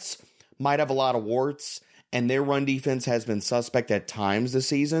Jets might have a lot of warts, and their run defense has been suspect at times this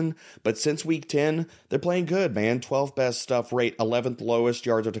season. But since week 10, they're playing good, man. 12th best stuff rate, 11th lowest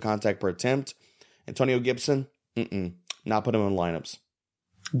yards after contact per attempt. Antonio Gibson, not put him in lineups.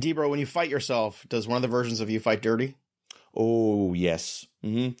 D-Bro, when you fight yourself, does one of the versions of you fight dirty? Oh, yes.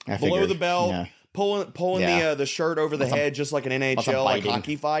 Mm-hmm. Below the belt, pulling the shirt over the head just like an NHL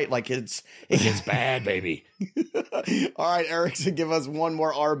hockey fight. It gets bad, baby. All right, Erickson, give us one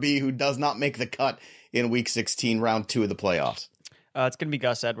more RB who does not make the cut in Week 16, round 2 of the playoffs. It's going to be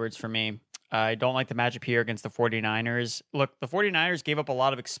Gus Edwards for me. I don't like the matchup here against the 49ers. Look, the 49ers gave up a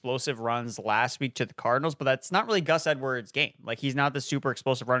lot of explosive runs last week to the Cardinals, but that's not really Gus Edwards' game. He's not the super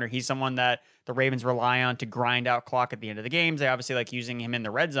explosive runner. He's someone that the Ravens rely on to grind out clock at the end of the games. They obviously like using him in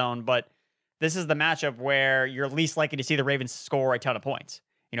the red zone, but this is the matchup where you're least likely to see the Ravens score a ton of points,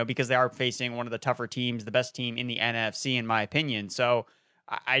 because they are facing one of the tougher teams, the best team in the NFC, in my opinion. So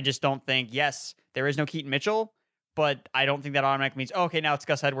I just don't think, yes, there is no Keaton Mitchell, but I don't think that automatically means, okay, now it's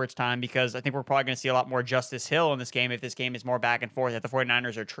Gus Edwards time, because I think we're probably going to see a lot more Justice Hill in this game. If this game is more back and forth, if the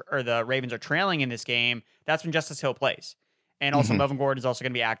 49ers or the Ravens are trailing in this game, that's when Justice Hill plays. And also Melvin Gordon is also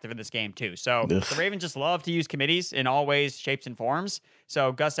going to be active in this game too. So the Ravens just love to use committees in all ways, shapes, and forms.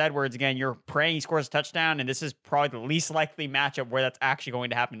 So Gus Edwards, again, you're praying he scores a touchdown, and this is probably the least likely matchup where that's actually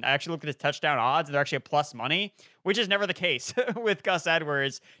going to happen. I actually looked at his touchdown odds, and they're actually a plus money, which is never the case with Gus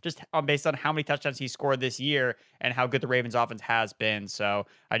Edwards, just based on how many touchdowns he scored this year and how good the Ravens offense has been. So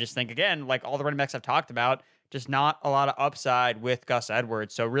I just think, again, like all the running backs I've talked about, just not a lot of upside with Gus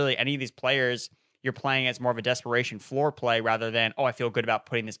Edwards. So really any of these players, you're playing as more of a desperation floor play rather than, I feel good about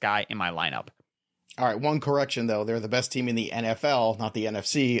putting this guy in my lineup. All right, one correction, though. They're the best team in the NFL, not the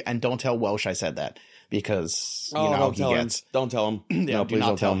NFC. And don't tell Welsh I said that, because you know how he gets. Don't tell him. Yeah, No, do please not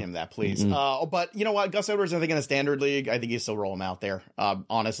don't tell him him that, please. But you know what? Gus Edwards, I think in a standard league, I think you still roll him out there.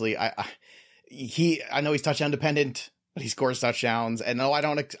 Honestly, I know he's touchdown dependent, but he scores touchdowns. And no,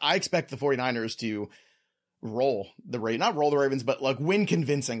 I expect the 49ers to roll the Ravens, not roll the Ravens, but win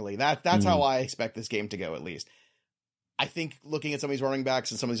convincingly. That's how I expect this game to go, at least. I think looking at some of these running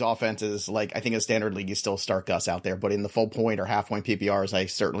backs and some of these offenses, I think in a standard league, you still start Gus out there, but in the full point or half point PPRs, I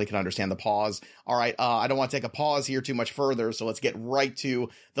certainly can understand the pause. All right. I don't want to take a pause here too much further. So let's get right to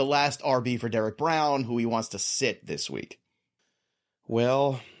the last RB for Derek Brown, who he wants to sit this week.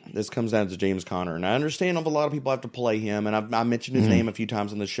 Well, this comes down to James Conner, and I understand a lot of people have to play him, and I mentioned his name a few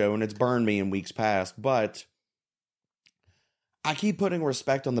times on the show, and it's burned me in weeks past, but I keep putting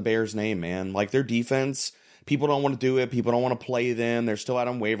respect on the Bears' name, man. Their defense, people don't want to do it. People don't want to play them. They're still out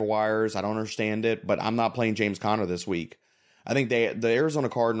on waiver wires. I don't understand it, but I'm not playing James Conner this week. I think the Arizona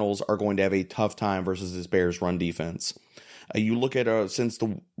Cardinals are going to have a tough time versus this Bears run defense. You look at since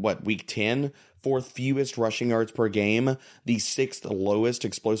week 10, fourth fewest rushing yards per game, the sixth lowest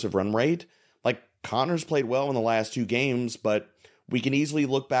explosive run rate. Conner's played well in the last 2 games, but we can easily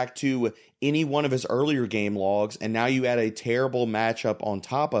look back to any one of his earlier game logs, and now you add a terrible matchup on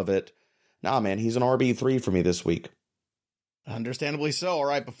top of it. Nah, man, he's an RB3 for me this week. Understandably so. All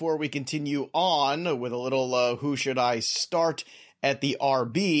right, before we continue on with a little who should I start at the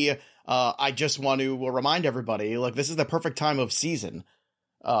RB, I just want to remind everybody, look, this is the perfect time of season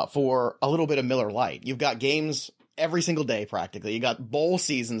for a little bit of Miller Lite. You've got games every single day practically. You got bowl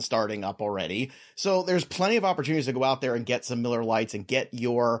season starting up already. So there's plenty of opportunities to go out there and get some Miller Lights and get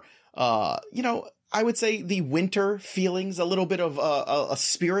your, I would say the winter feelings, a little bit of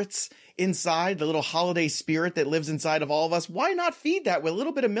spirits inside, the little holiday spirit that lives inside of all of us. Why not feed that with a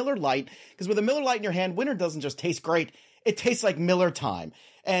little bit of Miller Lite? Because with a Miller Lite in your hand, winter doesn't just taste great. It tastes like Miller time.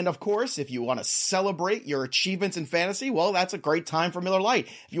 And of course, if you want to celebrate your achievements in fantasy, well, that's a great time for Miller Lite.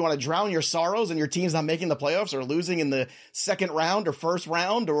 If you want to drown your sorrows and your team's not making the playoffs or losing in the second round or first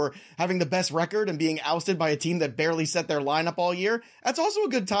round or having the best record and being ousted by a team that barely set their lineup all year, that's also a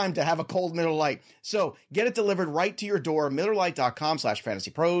good time to have a cold Miller Lite. So get it delivered right to your door,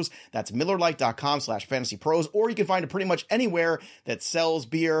 MillerLite.com/fantasypros. That's MillerLite.com/fantasypros, or you can find it pretty much anywhere that sells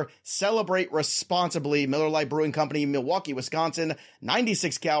beer. Celebrate responsibly. Miller Lite Brewing Company, Milwaukee, Wisconsin,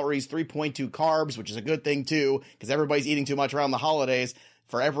 96 calories, 3.2 carbs, which is a good thing too, because everybody's eating too much around the holidays.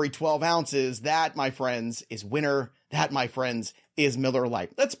 For every 12 ounces, that, my friends, is winter. That, my friends, is Miller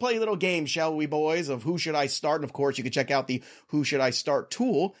Lite. Let's play a little game, shall we, boys, of Who Should I Start? And of course, you can check out the Who Should I Start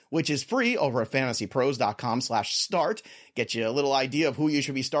tool, which is free over at fantasypros.com/start. Get you a little idea of who you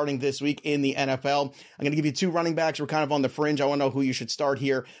should be starting this week in the NFL. I'm going to give you 2 running backs. We're kind of on the fringe. I want to know who you should start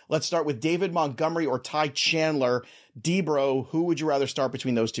here. Let's start with David Montgomery or Ty Chandler. D-Bro, who would you rather start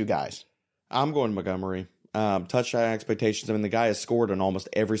between those two guys? I'm going Montgomery. Touchdown expectations. I mean, the guy has scored in almost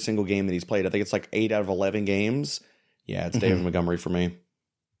every single game that he's played. I think it's like 8 out of 11 games. Yeah, it's David Montgomery for me.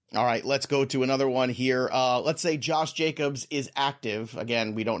 All right, let's go to another one here. Let's say Josh Jacobs is active.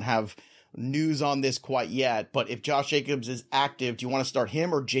 Again, we don't have news on this quite yet, but if Josh Jacobs is active, do you want to start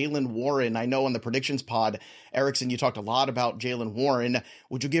him or Jaylen Warren? I know on the predictions pod, Erickson, you talked a lot about Jaylen Warren.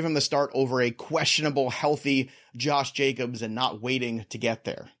 Would you give him the start over a questionable, healthy Josh Jacobs and not waiting to get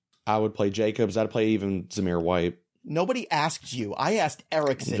there? I would play Jacobs. I'd play even Zamir White. Nobody asked you. I asked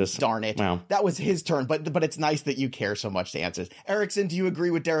Erickson, darn it. Wow. That was his turn, but it's nice that you care so much to answer. Erickson, do you agree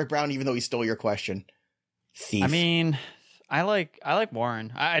with Derek Brown, even though he stole your question? Thief. I mean, I like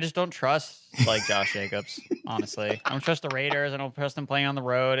Warren. I just don't trust Josh Jacobs, honestly. I don't trust the Raiders. I don't trust them playing on the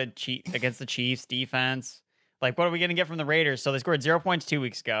road and against the Chiefs defense. What are we going to get from the Raiders? So they scored 0 points 2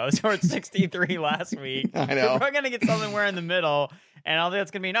 weeks ago. They scored 63 last week. I know. We're going to get somewhere in the middle, and I don't think that's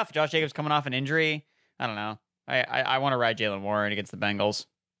going to be enough. Josh Jacobs coming off an injury. I don't know. I want to ride Jaylen Warren against the Bengals.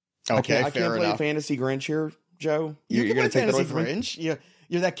 Okay, I can't play fantasy Grinch here, Joe. You're going to take that away from me? Grinch?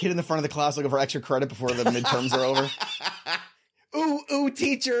 You're that kid in the front of the class looking for extra credit before the midterms are over. Ooh,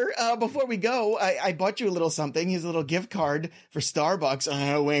 teacher, before we go, I bought you a little something. Here's a little gift card for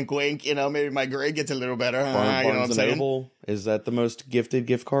Starbucks. Wink, wink. Maybe my grade gets a little better. You know what I'm saying? Noble? Is that the most gifted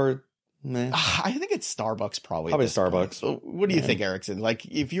gift card? Nah. I think it's Starbucks probably. Probably Starbucks. So what do you think, Erickson?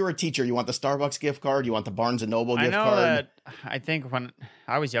 If you're a teacher, you want the Starbucks gift card? You want the Barnes & Noble gift card? That I think when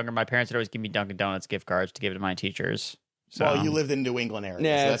I was younger, my parents would always give me Dunkin' Donuts gift cards to give to my teachers. So. Well, you lived in New England area.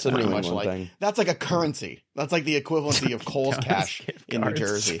 Yeah, so that's pretty much thing. That's like a currency. That's like the equivalency of Kohl's cash in New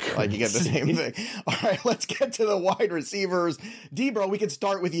Jersey. You get the same thing. All right, let's get to the wide receivers. D-Bro, we can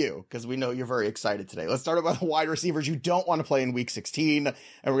start with you because we know you're very excited today. Let's start about the wide receivers you don't want to play in Week 16, and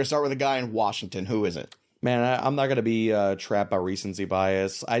we're going to start with a guy in Washington. Who is it? Man, I'm not going to be trapped by recency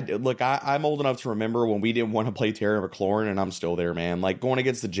bias. I'm old enough to remember when we didn't want to play Terry McLaurin, and I'm still there, man. Going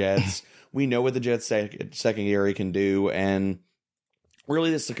against the Jets, we know what the Jets secondary can do, and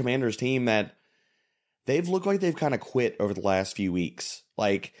really this is the Commanders team that they've looked like they've kind of quit over the last few weeks.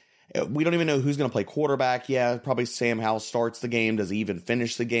 We don't even know who's going to play quarterback. Yeah, probably Sam Howell starts the game. Does he even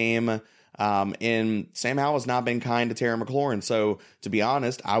finish the game? And Sam Howell has not been kind to Terry McLaurin. So, to be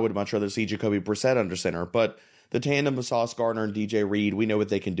honest, I would much rather see Jacoby Brissett under center. But the tandem of Sauce Gardner and DJ Reed, we know what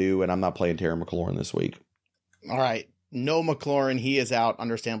they can do, and I'm not playing Terry McLaurin this week. All right. No McLaurin. He is out,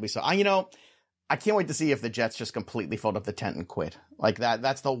 understandably so. I can't wait to see if the Jets just completely fold up the tent and quit.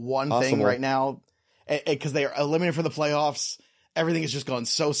 That's the one thing right now. Because they are eliminated from the playoffs. Everything has just gone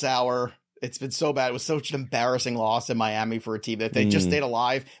so sour. It's been so bad. It was such an embarrassing loss in Miami for a team that if they just stayed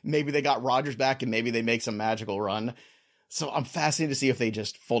alive, maybe they got Rodgers back and maybe they make some magical run. So I'm fascinated to see if they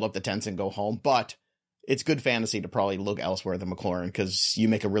just fold up the tents and go home. But it's good fantasy to probably look elsewhere than McLaurin because you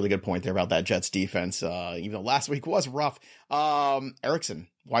make a really good point there about that Jets defense. Even though last week was rough. Erickson,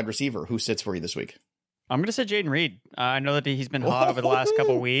 wide receiver, who sits for you this week? I'm going to say Jayden Reed. I know that he's been hot over the last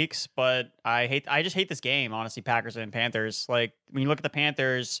couple of weeks, but I just hate this game, honestly, Packers and Panthers. When you look at the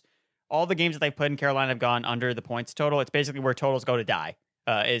Panthers, all the games that they've played in Carolina have gone under the points total. It's basically where totals go to die,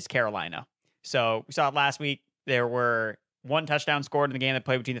 is Carolina. So we saw it last week. There were one touchdown scored in the game that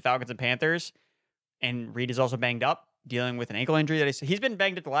played between the Falcons and Panthers. And Reed is also banged up, dealing with an ankle injury. He's been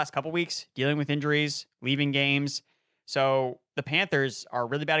banged up the last couple weeks, dealing with injuries, leaving games. So the Panthers are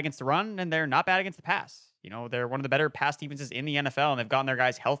really bad against the run, and they're not bad against the pass. They're one of the better pass defenses in the NFL, and they've gotten their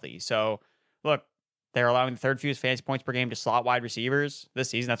guys healthy. So, look, they're allowing the third fewest fantasy points per game to slot wide receivers this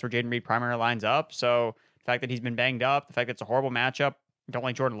season. That's where Jayden Reed primarily lines up. So, the fact that he's been banged up, the fact that it's a horrible matchup, don't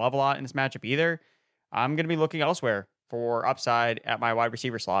like Jordan Love a lot in this matchup either. I'm going to be looking elsewhere for upside at my wide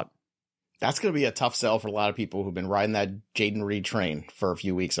receiver slot. That's going to be a tough sell for a lot of people who've been riding that Jayden Reed train for a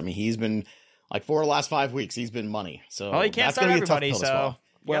few weeks. I mean, he's been, like, for the last 5 weeks, he's been money. So well, you can't start everybody, so...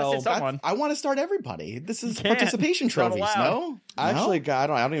 Well, I want to start everybody. This is participation trophies, no? Actually, I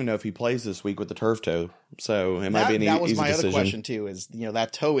don't even know if he plays this week with the turf toe, so it might be an easy decision. That was my other question, too, is,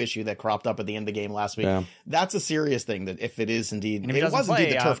 that toe issue that cropped up at the end of the game last week. Yeah. That's a serious thing, that if it is indeed... It was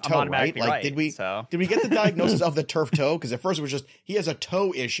indeed the turf toe, right? Like, did we get the diagnosis of the turf toe? Because at first it was just, he has a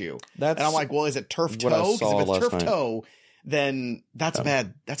toe issue. And I'm like, well, is it turf toe? Because if it's turf toe, then that's a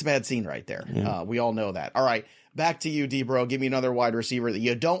bad scene right there. Yeah. We all know that. All right. Back to you, D-Bro. Give me another wide receiver that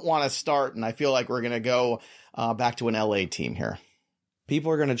you don't want to start, and I feel like we're going to go back to an LA team here.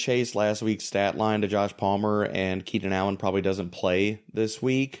 People are going to chase last week's stat line to Josh Palmer, and Keenan Allen probably doesn't play this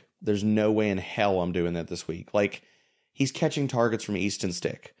week. There's no way in hell I'm doing that this week. Like, he's catching targets from Easton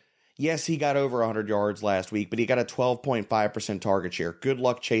Stick. Yes, he got over 100 yards last week, but he got a 12.5% target share. Good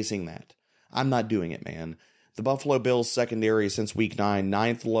luck chasing that. I'm not doing it, man. The Buffalo Bills secondary since week 9,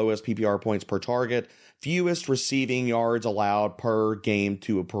 9th lowest PPR points per target, fewest receiving yards allowed per game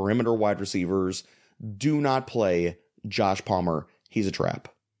to perimeter wide receivers. Do not play Josh Palmer. He's a trap.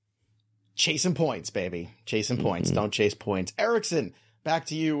 Chasing points, baby. Chasing points. Don't chase points. Erickson, back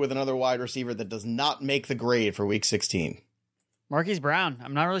to you with another wide receiver that does not make the grade for week 16. Marquise Brown.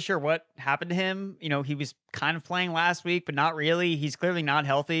 I'm not really sure what happened to him. He was kind of playing last week, but not really. He's clearly not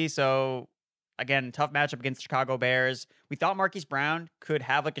healthy, so... Again, tough matchup against the Chicago Bears. We thought Marquise Brown could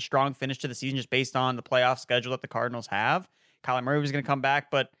have like a strong finish to the season just based on the playoff schedule that the Cardinals have. Kyler Murray was going to come back,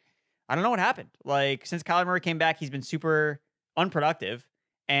 but I don't know what happened. Like, since Kyler Murray came back, he's been super unproductive,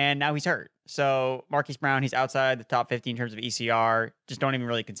 and now he's hurt. So Marquise Brown, he's outside the top 50 in terms of ECR. Just don't even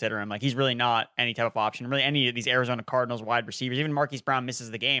really consider him. Like, he's really not any type of option. Really, any of these Arizona Cardinals wide receivers, even Marquise Brown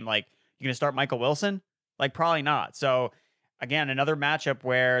misses the game. Like, you're going to start Michael Wilson? Like, probably not. So, again, another matchup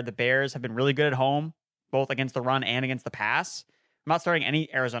where the Bears have been really good at home, both against the run and against the pass. I'm not starting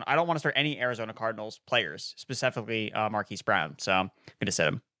any Arizona. I don't want to start any Arizona Cardinals players, specifically Marquise Brown. So I'm going to sit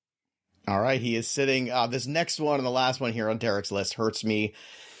him. All right. He is sitting. This next one and the last one here on Derek's list hurts me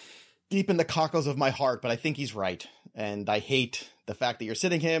deep in the cockles of my heart, but I think he's right. And I hate the fact that you're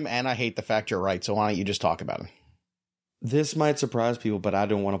sitting him, and I hate the fact you're right. So why don't you just talk about him? This might surprise people, but I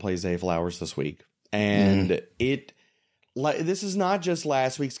don't want to play Zay Flowers this week. And this is not just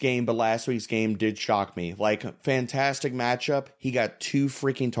last week's game, but last week's game did shock me. Like, fantastic matchup. He got 2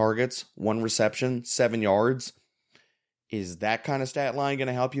 freaking targets, 1 reception, 7 yards. Is that kind of stat line going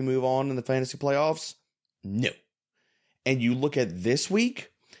to help you move on in the fantasy playoffs? No. And you look at this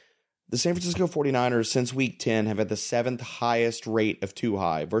week, the San Francisco 49ers since week 10 have had the 7th highest rate of too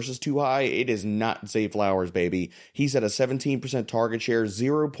high. Versus too high, it is not Zay Flowers, baby. He's at a 17% target share,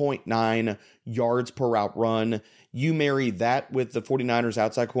 0.9 yards per route run. You marry that with the 49ers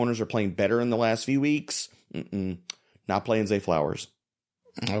outside corners are playing better in the last few weeks. Not playing Zay Flowers.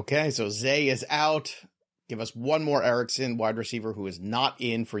 Okay, so Zay is out. Give us one more Erickson wide receiver who is not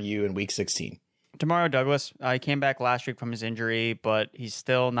in for you in week 16. Demario Douglas, he came back last week from his injury, but he's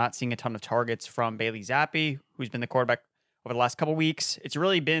still not seeing a ton of targets from Bailey Zappi, who's been the quarterback over the last couple weeks. It's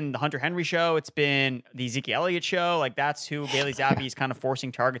really been the Hunter Henry show. It's been the Ezekiel Elliott show. Like, that's who Bailey Zappi is kind of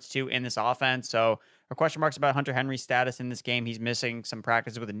forcing targets to in this offense. So our question marks about Hunter Henry's status in this game. He's missing some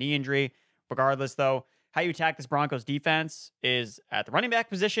practice with a knee injury. Regardless, though, how you attack this Broncos defense is at the running back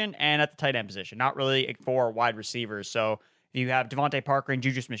position and at the tight end position, not really for wide receivers. So if you have Devontae Parker and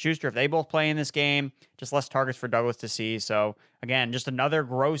Juju Smith-Schuster, if they both play in this game, just less targets for Douglas to see. So, again, just another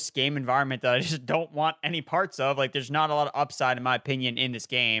gross game environment that I just don't want any parts of. Like, there's not a lot of upside, in my opinion, in this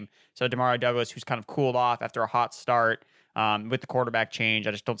game. So, Demario Douglas, who's kind of cooled off after a hot start with the quarterback change,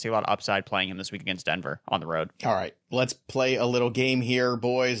 I just don't see a lot of upside playing him this week against Denver on the road. All right, let's play a little game here,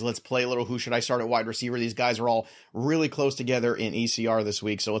 boys. Let's play a little who should I start at wide receiver. These guys are all really close together in ECR this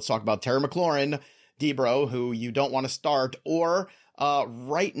week. So let's talk about Terry McLaurin, D-Bro, who you don't want to start, or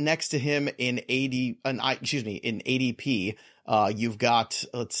right next to him in ADP, you've got,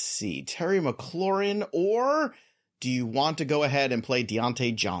 let's see, Terry McLaurin, or do you want to go ahead and play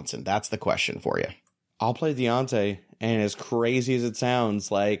Deontay Johnson? That's the question for you. I'll play Deontay, and as crazy as it sounds,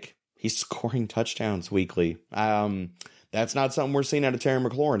 like, he's scoring touchdowns weekly. The that's not something we're seeing out of Terry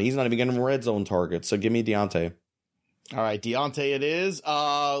McLaurin. He's not even getting red zone targets. So give me Deontay. All right, Deontay it is.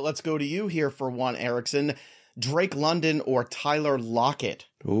 Let's go to you here for one, Erickson. Drake London or Tyler Lockett?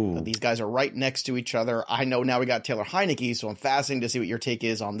 Ooh. These guys are right next to each other. I know now we got Taylor Heineke, so I'm fascinated to see what your take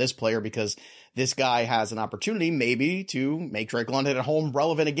is on this player, because this guy has an opportunity maybe to make Drake London at home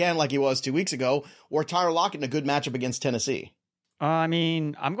relevant again like he was 2 weeks ago, or Tyler Lockett in a good matchup against Tennessee. I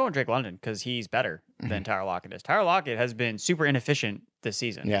mean, I'm going Drake London because he's better than Tyler Lockett is. Tyler Lockett has been super inefficient this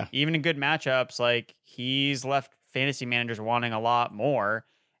season. Yeah. Even in good matchups, like, he's left fantasy managers wanting a lot more.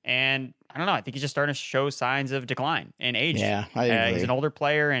 And I don't know. I think he's just starting to show signs of decline in age. Yeah, I agree. He's an older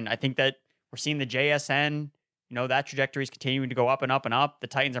player, and I think that we're seeing the JSN, that trajectory is continuing to go up and up and up. The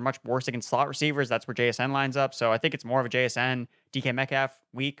Titans are much worse against slot receivers. That's where JSN lines up. So I think it's more of a JSN, DK Metcalf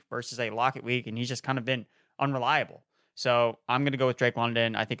week versus a Lockett week, and he's just kind of been unreliable. So I'm going to go with Drake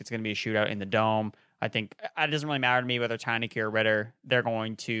London. I think it's going to be a shootout in the Dome. I think it doesn't really matter to me whether it's Heineke or Ritter. They're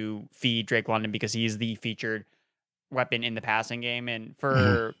going to feed Drake London because he's the featured weapon in the passing game. And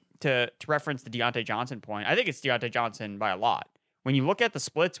to reference the Deontay Johnson point, I think it's Deontay Johnson by a lot. When you look at the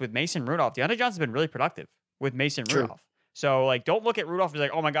splits with Mason Rudolph, Deontay Johnson's been really productive with Mason Rudolph. So, like, don't look at Rudolph and be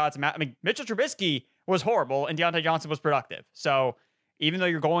like, oh my God, Mitchell Trubisky was horrible and Deontay Johnson was productive. So even though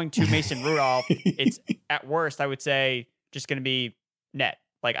you're going to Mason Rudolph, it's at worst, I would say, just going to be net.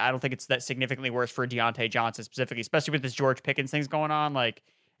 Like, I don't think it's that significantly worse for Deontay Johnson specifically, especially with this George Pickens things going on. Like,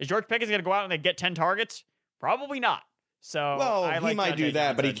 is George Pickens going to go out and get 10 targets? Probably not. So, he might do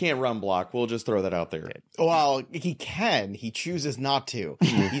that, but he can't run block. We'll just throw that out there. Well, he can. He chooses not to.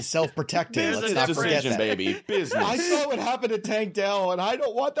 He's self-protecting. Let's not forget that. Baby. Business. I saw what happened to Tank Dell, and I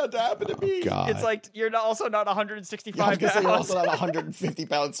don't want that to happen to me. God. It's like you're also not 165 I was gonna pounds. say you're also not 150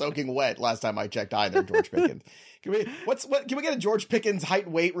 pounds soaking wet. Last time I checked, either George Pickens. Can we get a George Pickens height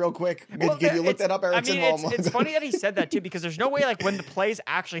and weight real quick? Can you look that up, Erickson? It's funny that he said that too, because there's no way, like, when the play's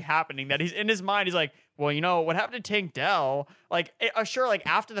actually happening, that he's in his mind, he's like, well, what happened to Tank Dell? Like, sure, like,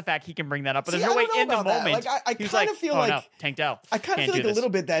 after the fact he can bring that up, but there's no way in the moment. Like, I kind of feel like Tank Dell. I kind of feel like a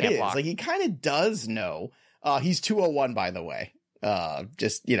little bit that is block. Like, he kind of does know. He's 201, by the way. Sorry,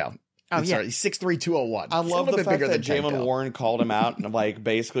 he's 6'3", 201. I love the fact that Jaylen Warren called him out and, like,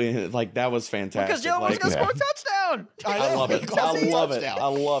 basically, like, that was fantastic. Because Jaylen was going to score a touchdown. I love it. I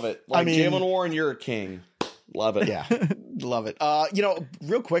love it. Like, Jaylen Warren, you're a king. Love it. Yeah, love it.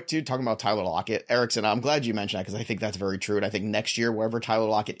 Real quick, too, talking about Tyler Lockett, Erickson, I'm glad you mentioned that because I think that's very true. And I think next year, wherever Tyler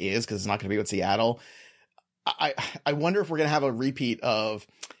Lockett is, because it's not going to be with Seattle, I wonder if we're going to have a repeat of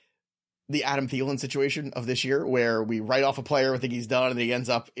the Adam Thielen situation of this year, where we write off a player, we think he's done, and he ends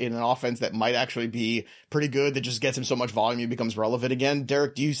up in an offense that might actually be pretty good, that just gets him so much volume he becomes relevant again.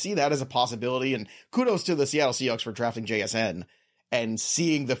 Derek, do you see that as a possibility? And kudos to the Seattle Seahawks for drafting JSN and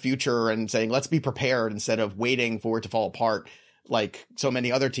seeing the future and saying, let's be prepared instead of waiting for it to fall apart like so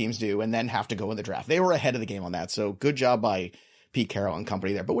many other teams do and then have to go in the draft. They were ahead of the game on that. So good job by Pete Carroll and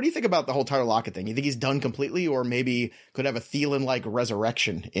company there. But what do you think about the whole Tyler Lockett thing? You think he's done completely, or maybe could have a Thielen-like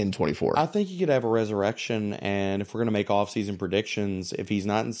resurrection in 24? I think he could have a resurrection, and if we're going to make off-season predictions, if he's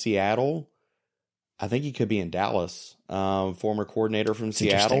not in Seattle, I think he could be in Dallas. Former coordinator from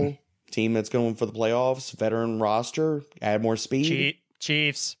Seattle, team that's going for the playoffs, veteran roster, add more speed.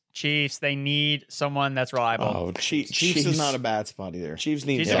 Chiefs, they need someone that's reliable. Oh, Chiefs is not a bad spot either. Chiefs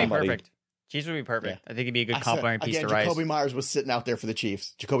need somebody. Chiefs would be perfect. Yeah. I think he'd be a good complementary piece to Rice. Jacoby Myers was sitting out there for the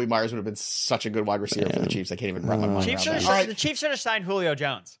Chiefs. Jacoby Myers would have been such a good wide receiver for the Chiefs. I can't even wrap my mind around that. The Chiefs should have signed Julio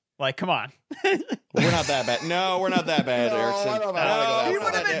Jones. Like, come on. We're not that bad. No, we're not that bad, Erickson. I don't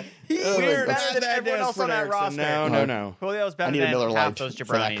know. He would have been better than everyone else on that roster. No. Julio's better than Miller half those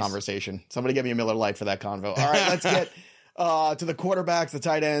for that conversation. Somebody get me a Miller Lite for that convo. All right, let's get to the quarterbacks, the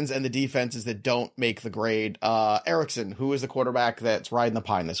tight ends, and the defenses that don't make the grade. Erickson, who is the quarterback that's riding the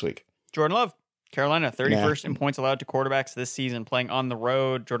pine this week? Jordan Love. Carolina, 31st in points allowed to quarterbacks this season, playing on the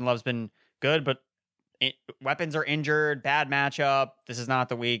road. Jordan Love's been good, but weapons are injured, bad matchup. This is not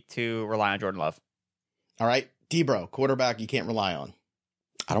the week to rely on Jordan Love. All right, D-Bro, quarterback you can't rely on.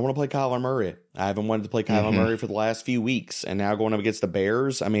 I don't want to play Kyler Murray. I haven't wanted to play Kyler Murray for the last few weeks, and now going up against the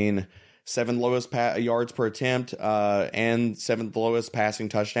Bears, I mean, 7th lowest yards per attempt and 7th lowest passing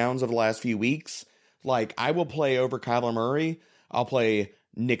touchdowns over the last few weeks. Like, I will play over Kyler Murray. I'll play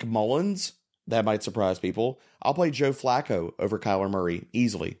Nick Mullins. That might surprise people. I'll play Joe Flacco over Kyler Murray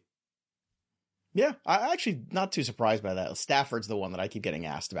easily. Yeah, I actually not too surprised by that. Stafford's the one that I keep getting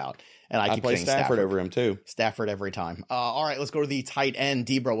asked about, and I keep play saying Stafford over him too. Stafford every time. All right, let's go to the tight end.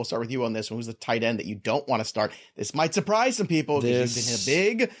 D-Bro, we'll start with you on this one. Who's the tight end that you don't want to start? This might surprise some people because you've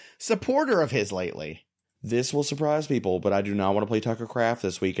been a big supporter of his lately. This will surprise people, but I do not want to play Tucker Kraft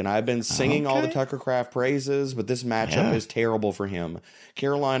this week. And I've been singing all the Tucker Kraft praises, but this matchup is terrible for him.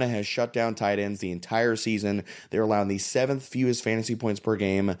 Carolina has shut down tight ends the entire season. They're allowing the 7th fewest fantasy points per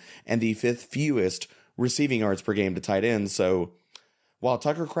game and the 5th fewest receiving yards per game to tight ends. So while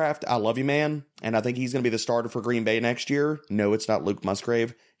Tucker Kraft, I love you, man, and I think he's going to be the starter for Green Bay next year. No, it's not Luke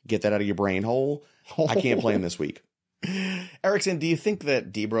Musgrave. Get that out of your brain hole. I can't play him this week. Erickson, do you think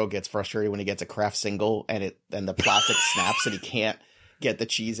that Debro gets frustrated when he gets a Kraft single and the plastic snaps and he can't get the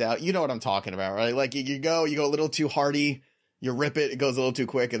cheese out? You know what I'm talking about, right? Like you go a little too hardy, you rip it, it goes a little too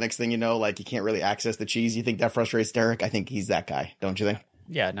quick, and next thing you know, like you can't really access the cheese. You think that frustrates Derek? I think he's that guy, don't you think?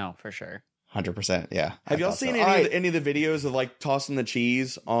 Yeah, no, for sure. 100%. Yeah. Have y'all seen any of the videos of like tossing the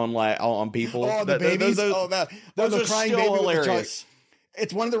cheese on people? Oh, the babies. Those are crying still baby hilarious.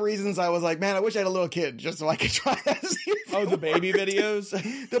 It's one of the reasons I was like, man, I wish I had a little kid just so I could try that. Oh, the baby videos?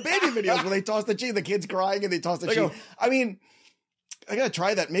 The baby videos where they toss the cheese, the kids crying and they toss the cheese. I mean, I gotta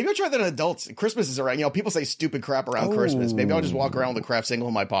try that. Maybe I'll try that on adults. Christmas is around. You know, people say stupid crap around Christmas. Maybe I'll just walk around with a Kraft single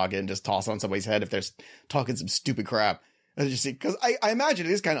in my pocket and just toss on somebody's head if they're talking some stupid crap. Because I imagine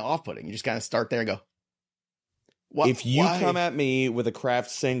it is kind of off-putting. You just kind of start there and go, what? If you come at me with a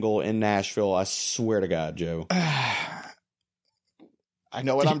Kraft single in Nashville, I swear to God, Joe. I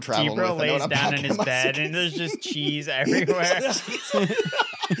know what I'm traveling Debro with. lays down in his bed and there's just cheese everywhere.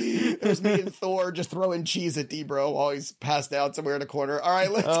 There's me and Thor just throwing cheese at Debro while he's passed out somewhere in a corner. All right,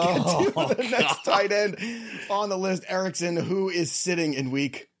 let's get to the next tight end on the list. Erickson, who is sitting in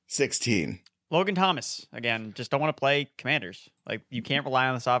week 16? Logan Thomas. Again, just don't want to play Commanders. Like, you can't rely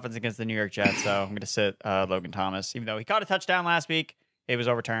on this offense against the New York Jets, so I'm going to sit Logan Thomas. Even though he caught a touchdown last week, it was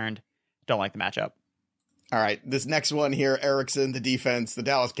overturned. Don't like the matchup. All right, this next one here, Erickson, the defense, the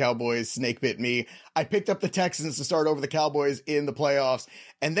Dallas Cowboys, snake bit me. I picked up the Texans to start over the Cowboys in the playoffs,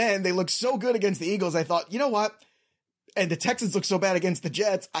 and then they looked so good against the Eagles, I thought, you know what? And the Texans look so bad against the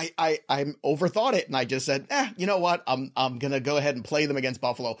Jets, I overthought it, and I just said, you know what? I'm going to go ahead and play them against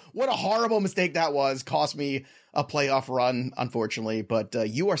Buffalo. What a horrible mistake that was. Cost me a playoff run, unfortunately, but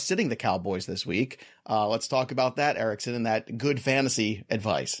you are sitting the Cowboys this week. Let's talk about that, Erickson, and that good fantasy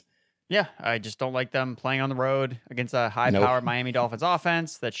advice. Yeah, I just don't like them playing on the road against a high-powered Miami Dolphins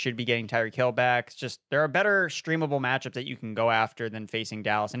offense that should be getting Tyreek Hill back. It's just there are better streamable matchups that you can go after than facing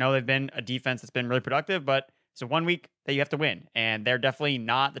Dallas. I know they've been a defense that's been really productive, but it's a 1 week that you have to win, and they're definitely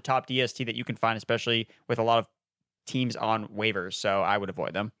not the top DST that you can find, especially with a lot of teams on waivers, so I would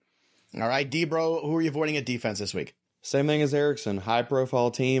avoid them. All right, D-Bro, who are you avoiding at defense this week? Same thing as Erickson, high-profile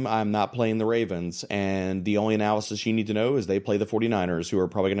team. I'm not playing the Ravens, and the only analysis you need to know is they play the 49ers, who are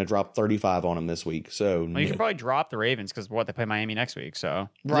probably going to drop 35 on them this week. So you can probably drop the Ravens because they play Miami next week. So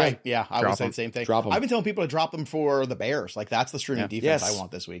right, yeah, I would say the same thing. Drop them. I've been telling people to drop them for the Bears. Like that's the streaming defense I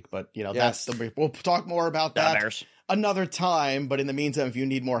want this week. But you know, we'll talk more about that another time. But in the meantime, if you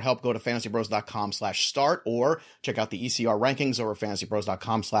need more help, go to fantasybros.com/start or check out the ECR rankings over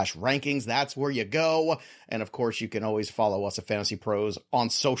fantasybros.com/rankings. That's where you go. And of course, you can always follow us at Fantasy Pros on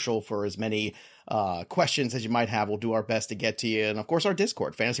social for as many questions as you might have. We'll do our best to get to you. And of course, our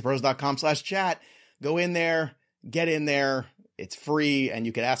Discord, fantasypros.com/chat. Go in there, get in there. It's free, and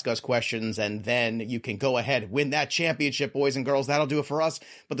you can ask us questions, and then you can go ahead, win that championship, boys and girls. That'll do it for us.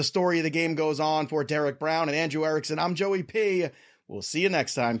 But the story of the game goes on. For Derek Brown and Andrew Erickson, I'm Joey P. We'll see you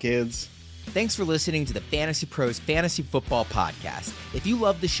next time, kids. Thanks for listening to the Fantasy Pros Fantasy Football Podcast. If you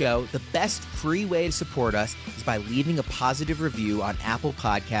love the show, the best free way to support us is by leaving a positive review on Apple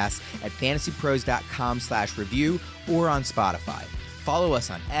Podcasts at fantasypros.com/review or on Spotify. Follow us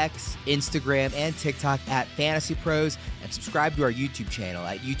on X, Instagram, and TikTok at Fantasy Pros, and subscribe to our YouTube channel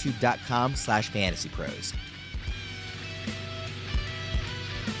at youtube.com/fantasypros.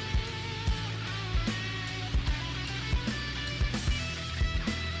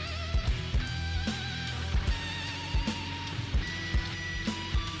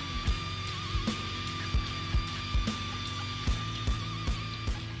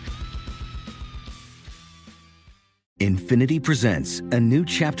 Infinity presents a new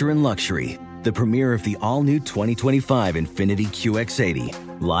chapter in luxury, the premiere of the all-new 2025 Infinity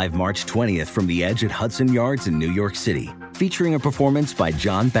QX80, live March 20th from the Edge at Hudson Yards in New York City, featuring a performance by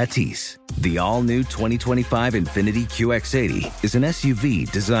John Batiste. The all-new 2025 Infinity QX80 is an SUV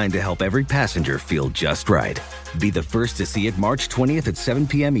designed to help every passenger feel just right. Be the first to see it March 20th at 7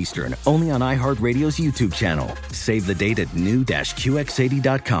 p.m. Eastern, only on iHeartRadio's YouTube channel. Save the date at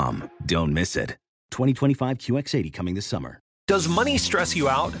new-QX80.com. Don't miss it. 2025 QX80 coming this summer. Does money stress you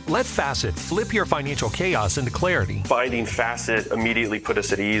out? Let Facet flip your financial chaos into clarity. Finding Facet immediately put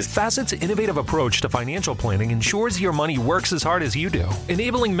us at ease. Facet's innovative approach to financial planning ensures your money works as hard as you do,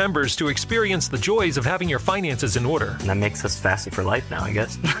 enabling members to experience the joys of having your finances in order. And that makes us Facet for life now, I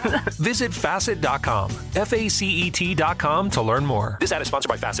guess. Visit Facet.com, FACET.com to learn more. This ad is sponsored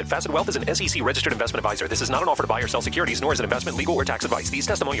by Facet. Facet Wealth is an SEC registered investment advisor. This is not an offer to buy or sell securities, nor is it investment, legal, or tax advice. These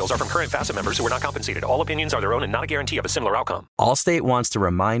testimonials are from current Facet members who are not compensated. All opinions are their own and not a guarantee of a similar outcome. Allstate wants to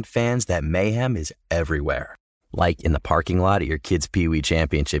remind fans that mayhem is everywhere. Like in the parking lot at your kid's Pee Wee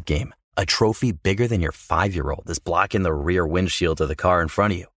Championship game. A trophy bigger than your 5-year-old is blocking the rear windshield of the car in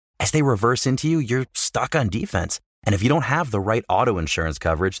front of you. As they reverse into you, you're stuck on defense. And if you don't have the right auto insurance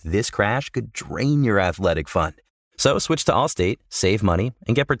coverage, this crash could drain your athletic fund. So switch to Allstate, save money,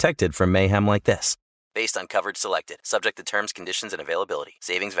 and get protected from mayhem like this. Based on coverage selected, subject to terms, conditions, and availability.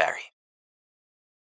 Savings vary.